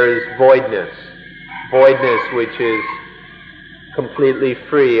 And then there is voidness. voidness which is completely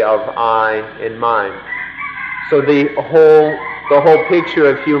free of I and mine. So the whole picture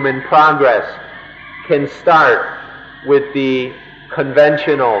of human progress can start with the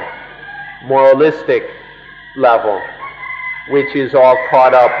conventional, moralistic level, which is all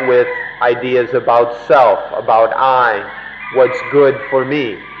caught up with ideas about self, about I, what's good for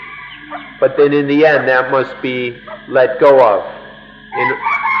me. But then in the end, that must be let go of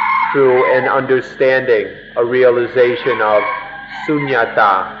through an understanding, a realization of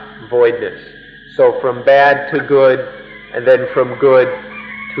Suññatā, voidness. So from bad to good, and then from good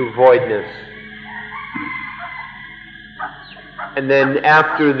to voidness. And then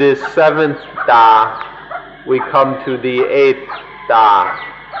after this seventh Tā, we come to the eighth Tā,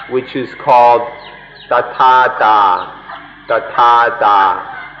 which is called Tathatā,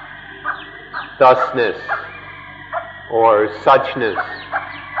 thusness, or suchness.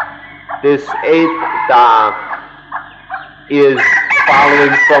 This eighth Tā is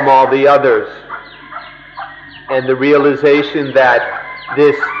following from all the others, and the realization that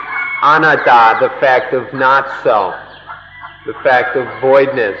this anatta, the fact of not self, the fact of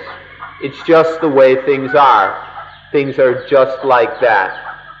voidness, it's just the way things are. Things are just like that.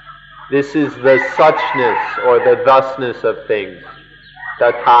 This is the suchness or the thusness of things,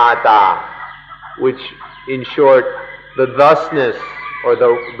 Tathatā, which in short, the thusness or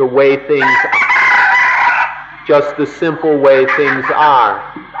the way things, just the simple way things are,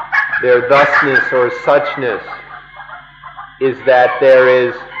 their thusness or suchness, is that there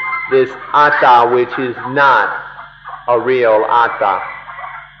is this atta which is not a real atta.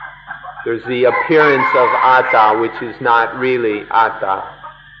 There's the appearance of atta which is not really atta.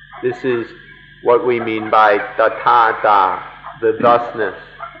 This is what we mean by tathatā, the thusness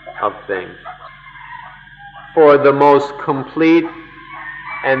of things. For the most complete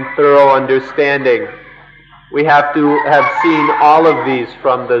and thorough understanding, we have to have seen all of these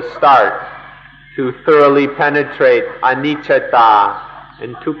from the start to thoroughly penetrate aniccattā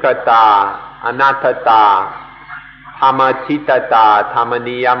and dukkattā, anattā, Dhammatitatā,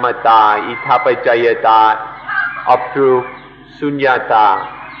 Dhammaniyāmatā, Idappaccayatā, up through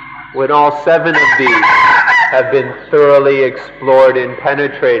Suññatā. When all seven of these have been thoroughly explored and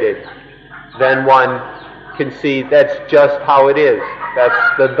penetrated, then one can see that's just how it is.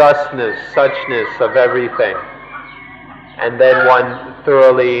 That's the thusness, suchness of everything. And then one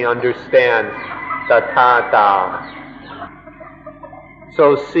thoroughly understands Tathatā.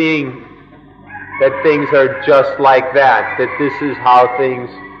 So seeing that things are just like that this is how things,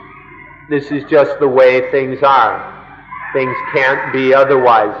 this is just the way things are. Things can't be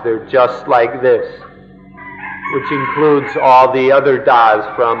otherwise, they're just like this. Which includes all the other Das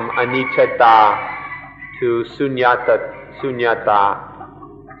from aniccattā to Suññatā.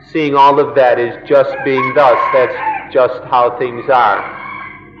 Seeing all of that is just being thus, that's just how things are.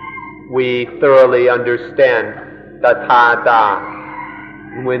 We thoroughly understand Tathatā.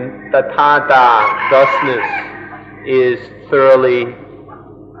 When Tathatā, thusness, is thoroughly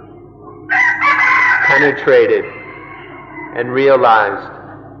penetrated and realized,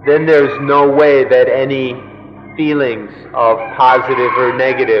 then there's no way that any feelings of positive or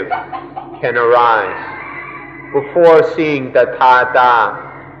negative can arise. Before seeing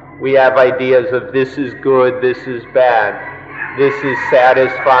Tathatā, we have ideas of this is good, this is bad, this is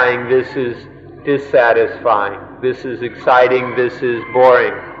satisfying, this is dissatisfying, this is exciting, this is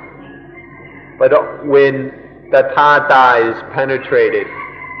boring. But when Tathatā is penetrated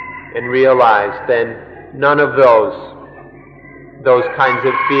and realized, then none of those kinds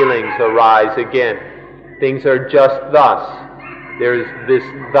of feelings arise again. Things are just thus. There's this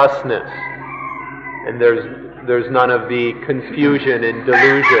thusness, and there's none of the confusion and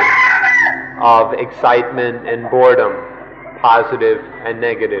delusion of excitement and boredom, positive and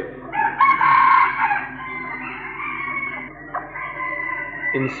negative.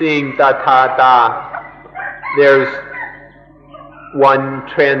 In seeing Tathatā, one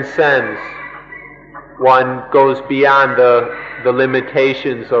transcends, one goes beyond the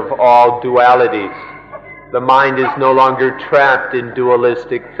limitations of all dualities. The mind is no longer trapped in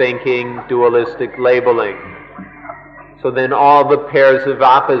dualistic thinking, dualistic labeling. So then all the pairs of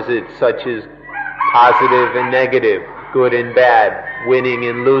opposites, such as positive and negative, good and bad, winning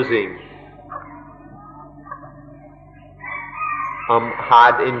and losing,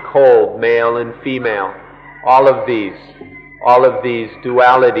 hot and cold, male and female, all of these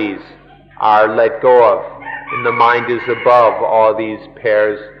dualities are let go of, and the mind is above all these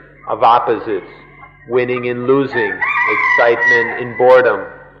pairs of opposites. Winning and losing, excitement and boredom,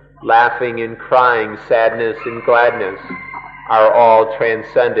 laughing and crying, sadness and gladness are all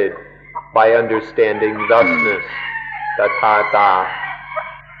transcended. by understanding thusness, Tathatā.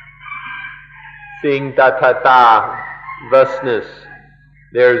 Seeing Tathatā, thusness,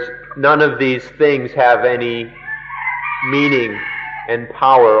 none of these things have any meaning and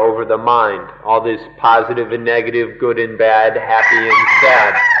power over the mind. All this positive and negative, good and bad, happy and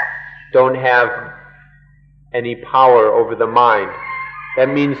sad, don't have any power over the mind. That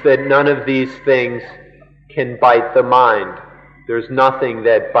means that none of these things can bite the mind. There's nothing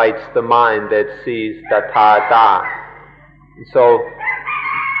that bites the mind that sees Tathatā. And so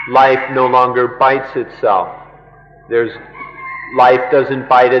life no longer bites itself. Life doesn't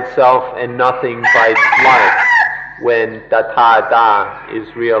bite itself, and nothing bites life when Tathatā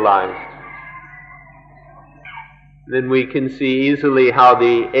is realized. Then we can see easily how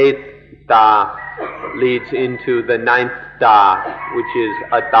the 8th Tā leads into the 9th Tā, which is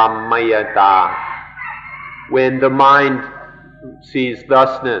Atammayatā. When the mind sees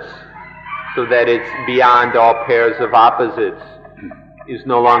thusness, so that it's beyond all pairs of opposites, is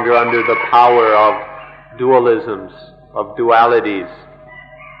no longer under the power of dualisms, of dualities,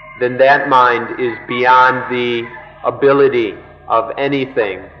 then that mind is beyond the ability of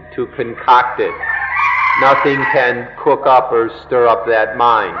anything to concoct it. Nothing can cook up or stir up that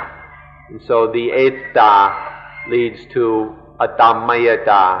mind. And so the 8th Tā leads to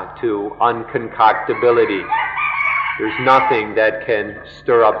Atammayatā, to unconcoctability. There's nothing that can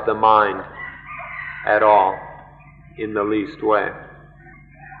stir up the mind at all, in the least way.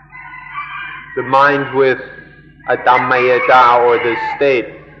 The mind with Atammayatā, or the state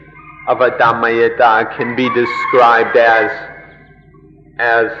of Atammayatā, can be described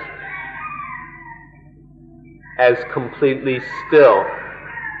as completely still.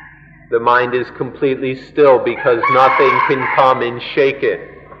 The mind is completely still because nothing can come and shake it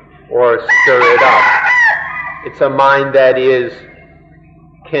or stir it up. It's a mind that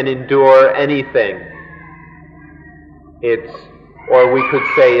can endure anything. Or we could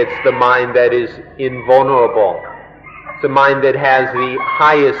say it's the mind that is invulnerable. It's a mind that has the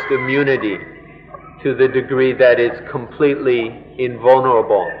highest immunity to the degree that it's completely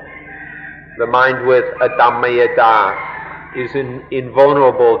invulnerable. The mind with Atammayatā is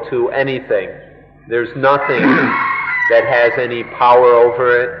invulnerable to anything. There's nothing that has any power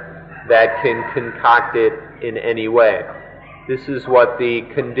over it that can concoct it in any way. This is what the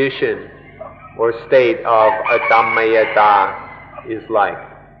condition or state of Atammayatā is like,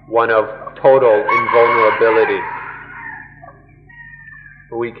 one of total invulnerability.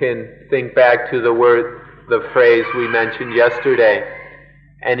 We can think back to the phrase we mentioned yesterday.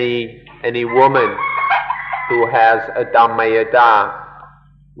 Any woman who has Atammayatā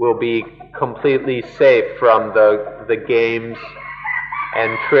will be completely safe from the games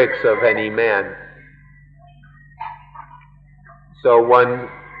and tricks of any man. So one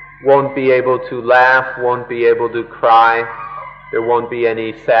won't be able to laugh, won't be able to cry, there won't be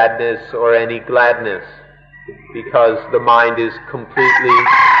any sadness or any gladness, because the mind is completely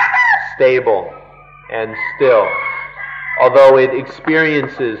stable and still. Although it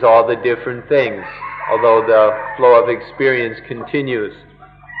experiences all the different things, although the flow of experience continues,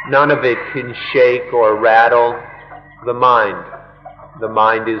 none of it can shake or rattle the mind. The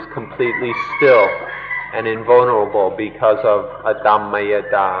mind is completely still and invulnerable because of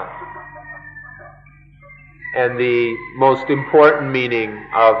Atammayatā. And the most important meaning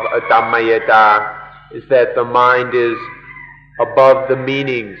of Atammayatā is that the mind is above the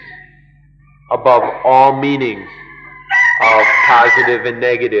meanings, above all meanings of positive and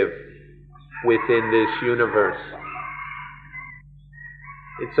negative within this universe.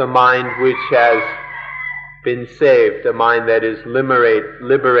 It's a mind which has been saved, a mind that is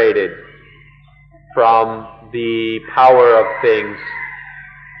liberated from the power of things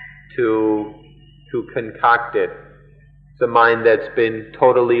to concoct it. It's a mind that's been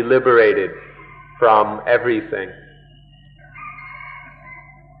totally liberated from everything.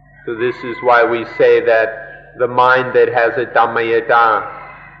 So this is why we say that the mind that has a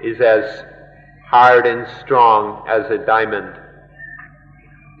Atammayatā is as hard and strong as a diamond.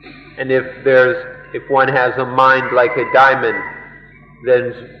 And if one has a mind like a diamond,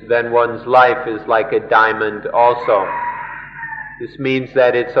 then one's life is like a diamond also. This means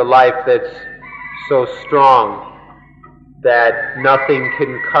that it's a life that's so strong that nothing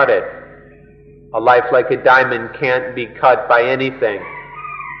can cut it. A life like a diamond can't be cut by anything,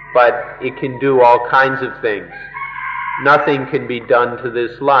 but it can do all kinds of things. Nothing can be done to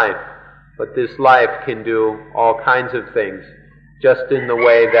this life, but this life can do all kinds of things, just in the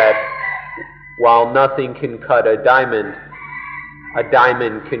way that while nothing can cut a diamond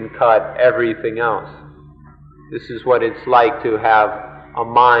can cut everything else. This is what it's like to have a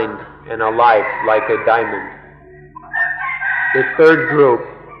mind and a life like a diamond. The third group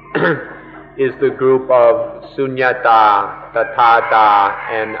is the group of Suññatā, Tathatā,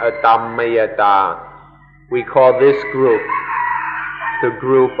 and Atammayatā. We call this group the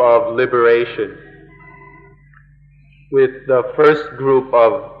group of liberation. With the first group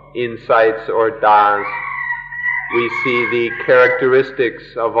of insights or Das, we see the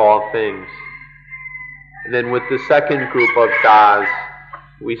characteristics of all things. And then with the second group of Das,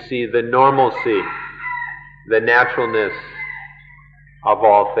 we see the normalcy, the naturalness of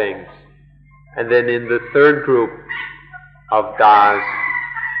all things. And then in the third group of Das,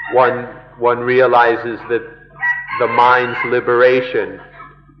 one realizes that the mind's liberation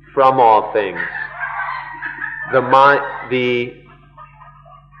from all things, the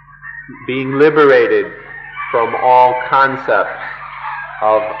being liberated from all concepts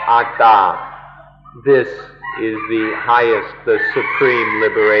of Atta. This is the highest, the supreme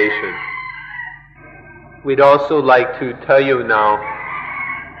liberation. We'd also like to tell you now,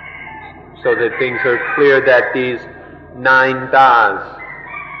 so that things are clear, that these 9 Das,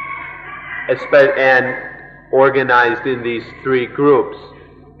 and organized in these 3 groups,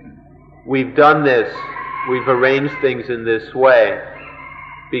 we've done this, we've arranged things in this way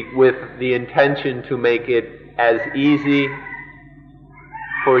with the intention to make it as easy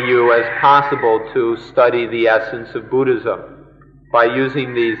for you as possible to study the essence of Buddhism by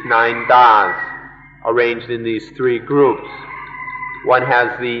using these 9 Das arranged in these 3 groups.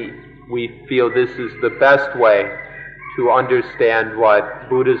 We feel this is the best way to understand what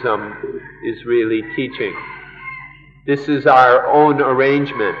Buddhism is really teaching. This is our own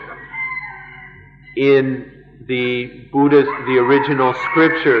arrangement. In the original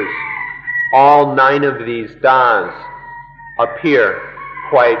scriptures, all 9 of these Das appear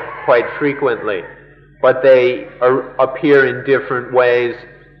quite frequently, but they appear in different ways,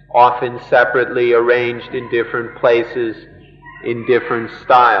 often separately arranged in different places, in different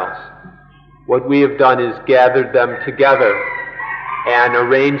styles. What we have done is gathered them together and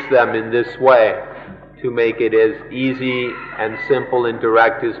arranged them in this way to make it as easy and simple and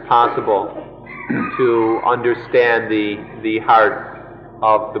direct as possible to understand the heart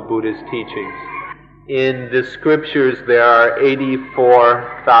of the Buddha's teachings. In the scriptures there are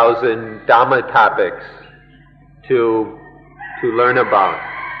 84,000 Dhamma topics to learn about,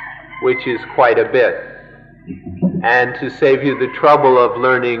 which is quite a bit. And to save you the trouble of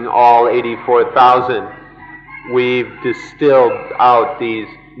learning all 84,000, we've distilled out these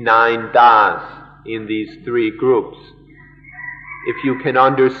 9 Das in these 3 groups. If you can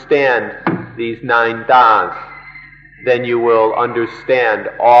understand these 9 Das, then you will understand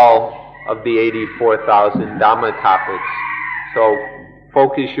all of the 84,000 Dhamma topics. So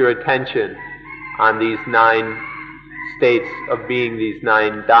focus your attention on these 9 states of being, these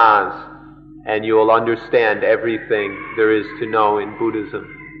 9 Das, and you will understand everything there is to know in Buddhism.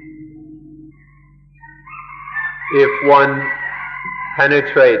 If one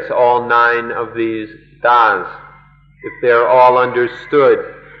penetrates all 9 of these Das, if they're all understood,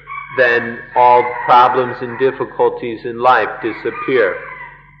 then all problems and difficulties in life disappear.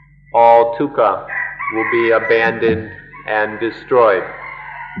 All dukkha will be abandoned and destroyed.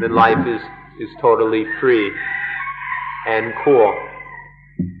 Then life is totally free and cool.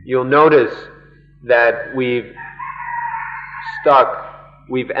 You'll notice that we've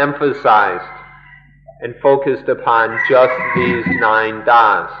emphasized and focused upon just these 9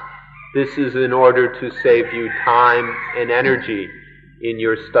 Das. This is in order to save you time and energy in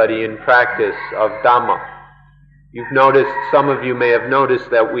your study and practice of Dhamma. You've noticed, some of you may have noticed,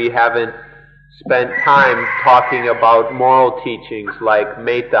 that we haven't spent time talking about moral teachings like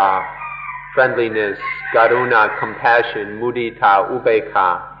metta, friendliness, karuna, compassion, mudita,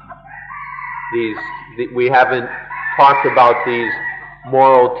 upekkha. We haven't talked about these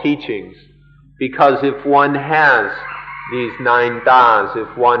moral teachings, because if one has these 9 Das,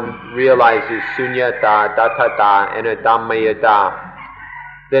 if one realizes Suññatā, Tathatā, and Atammayatā,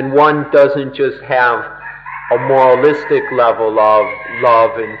 then one doesn't just have a moralistic level of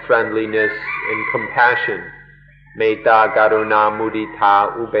love and friendliness and compassion, metta, karuna,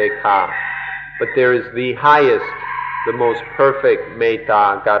 mudita, upekkha, but there is the highest, the most perfect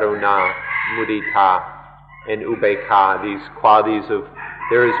metta, karuna, mudita, and upekkha, these qualities of,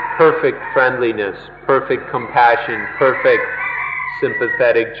 there is perfect friendliness, perfect compassion, perfect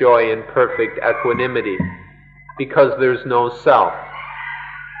sympathetic joy, and perfect equanimity, because there's no self.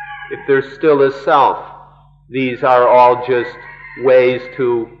 If there's still a self, these are all just ways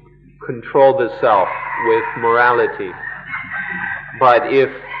to control the self with morality. But if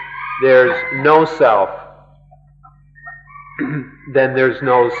there's no self, then there's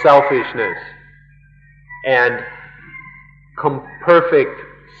no selfishness. And perfect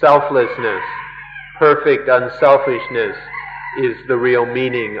selflessness, perfect unselfishness is the real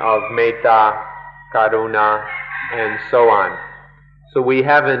meaning of metta, karuna, and so on. So we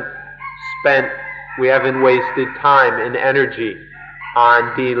haven't wasted time and energy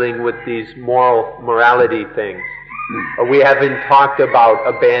on dealing with these morality things. We haven't talked about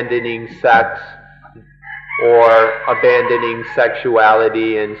abandoning sex or abandoning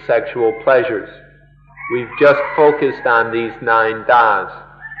sexuality and sexual pleasures. We've just focused on these 9 das,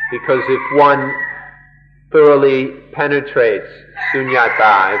 because if one thoroughly penetrates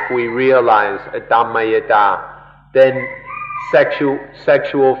Suññatā, if we realize Atammayatā, then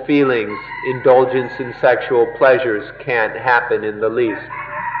sexual feelings, indulgence in sexual pleasures can't happen in the least.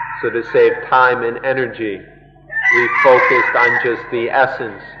 So to save time and energy, we focused on just the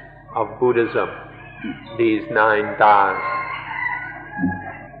essence of Buddhism, these 9 das.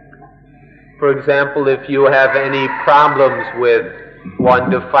 For example, if you have any problems with one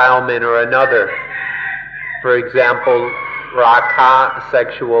defilement or another, for example, raga,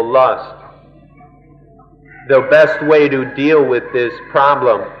 sexual lust, the best way to deal with this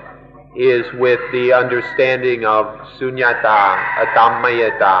problem is with the understanding of Suññatā,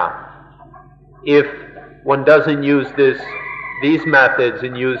 Atammayatā. If one doesn't use these methods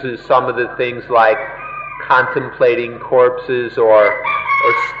and uses some of the things like contemplating corpses or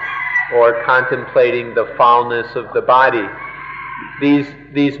contemplating the foulness of the body,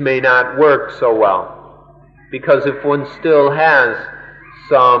 these may not work so well. Because if one still has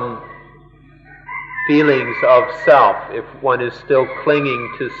some feelings of self, if one is still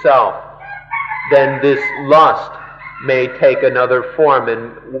clinging to self, then this lust may take another form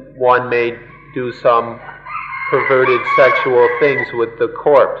and one may do some perverted sexual things with the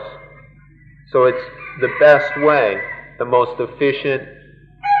corpse. So it's the best way, the most efficient,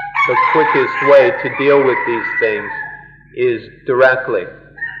 the quickest way to deal with these things is directly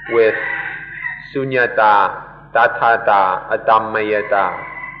with Suññatā, Tathatā, Atammayatā.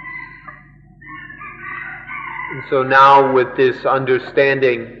 And so now with this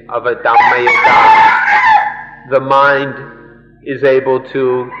understanding of Atammayatā, the mind is able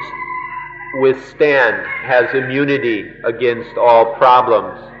to withstand, has immunity against all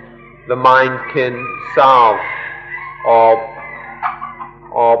problems. The mind can solve all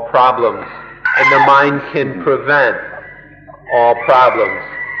problems, and the mind can prevent all problems.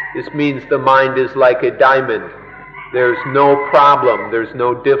 This means the mind is like a diamond. There's no problem, there's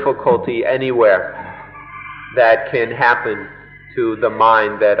no difficulty anywhere that can happen to the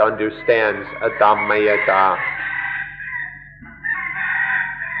mind that understands Atammayatā.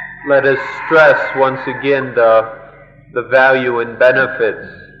 Let us stress once again the value and benefits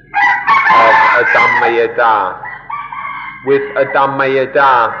of Atammayatā. With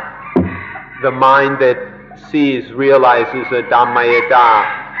Atammayatā, the mind that realizes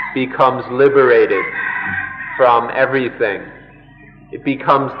Atammayatā becomes liberated from everything. It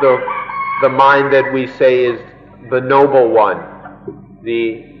becomes the mind that we say is the noble one,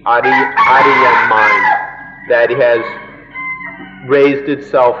 the Ariya mind that has raised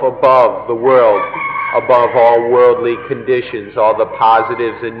itself above the world, above all worldly conditions, all the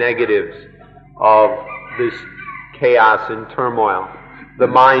positives and negatives of this chaos and turmoil. The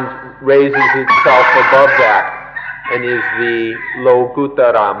mind raises itself above that and is the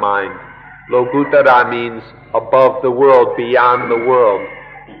Lokuttara mind. Lokuttara means above the world, beyond the world,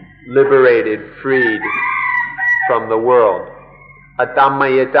 liberated, freed from the world.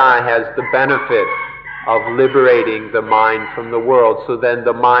 Atammayatā has the benefit of liberating the mind from the world, so then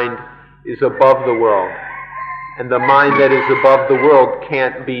the mind is above the world. And the mind that is above the world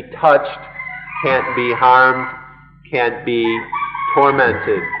can't be touched, can't be harmed, can't be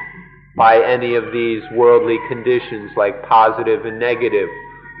tormented by any of these worldly conditions like positive and negative,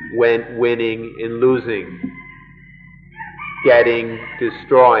 winning and losing, getting,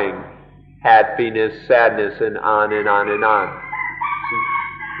 destroying, happiness, sadness, and on and on and on.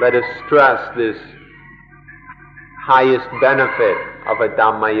 So let us stress this highest benefit of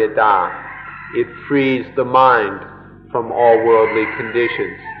Atammayatā. It frees the mind from all worldly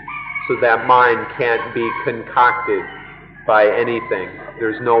conditions, so that mind can't be concocted by anything.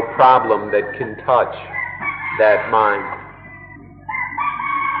 There's no problem that can touch that mind.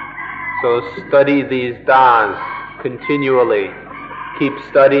 So study these das continually. Keep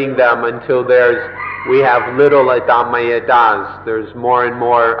studying them until we have little Atammayatās. There's more and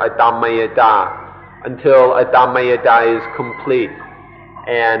more Atammayatā, until Atammayatā is complete.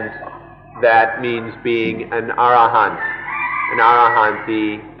 And that means being an arahant,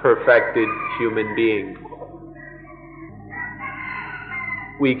 the perfected human being.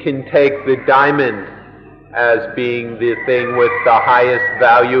 we can take the diamond as being the thing with the highest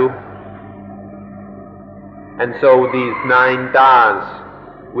value. And so these 9 das,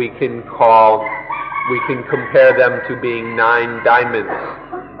 we can compare them to being 9 diamonds.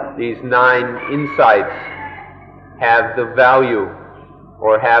 These 9 insights have the value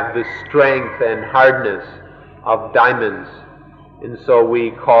or have the strength and hardness of diamonds. And so we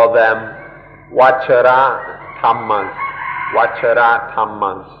call them vachara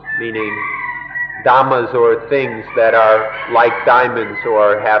dhammas, meaning dhammas or things that are like diamonds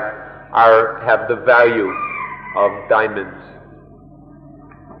or have the value of diamonds.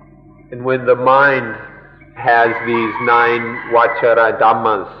 And when the mind has these 9 vachara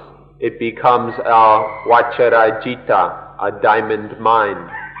dhammas, it becomes a vachara citta, a diamond mind.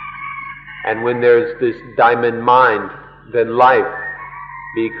 And when there's this diamond mind, then life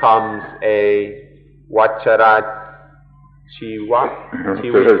becomes a vachara chivika,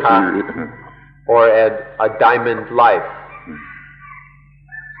 or a diamond life.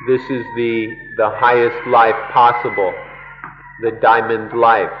 This is the highest life possible, the diamond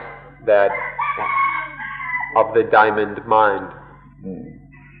life of the diamond mind.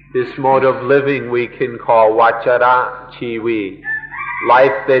 This mode of living we can call vachara chivi,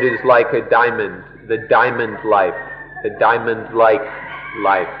 life that is like a diamond, the diamond life, the diamond-like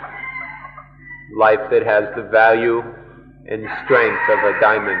life that has the value and strength of a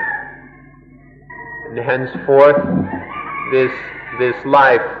diamond. And henceforth, this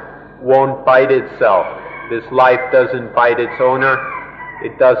life won't bite itself. This life doesn't bite its owner.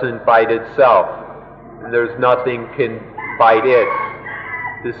 It doesn't bite itself. And there's nothing can bite it.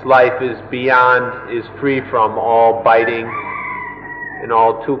 This life is free from all biting and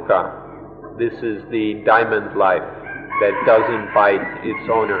all dukkha. This is the diamond life that doesn't bite its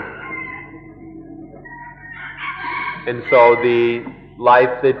owner. And so the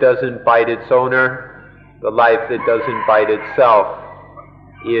life that doesn't bite its owner, the life that doesn't bite itself,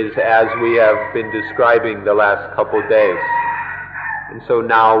 is as we have been describing the last couple days. And so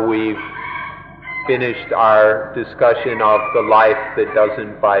now we've finished our discussion of the life that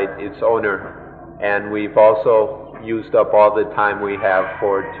doesn't bite its owner, and we've also used up all the time we have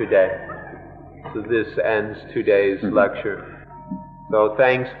for today. So this ends today's lecture. So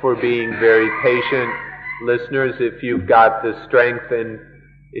thanks for being very patient listeners. If you've got the strength and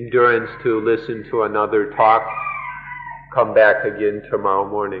endurance to listen to another talk, come back again tomorrow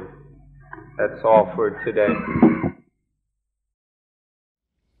morning. That's all for today.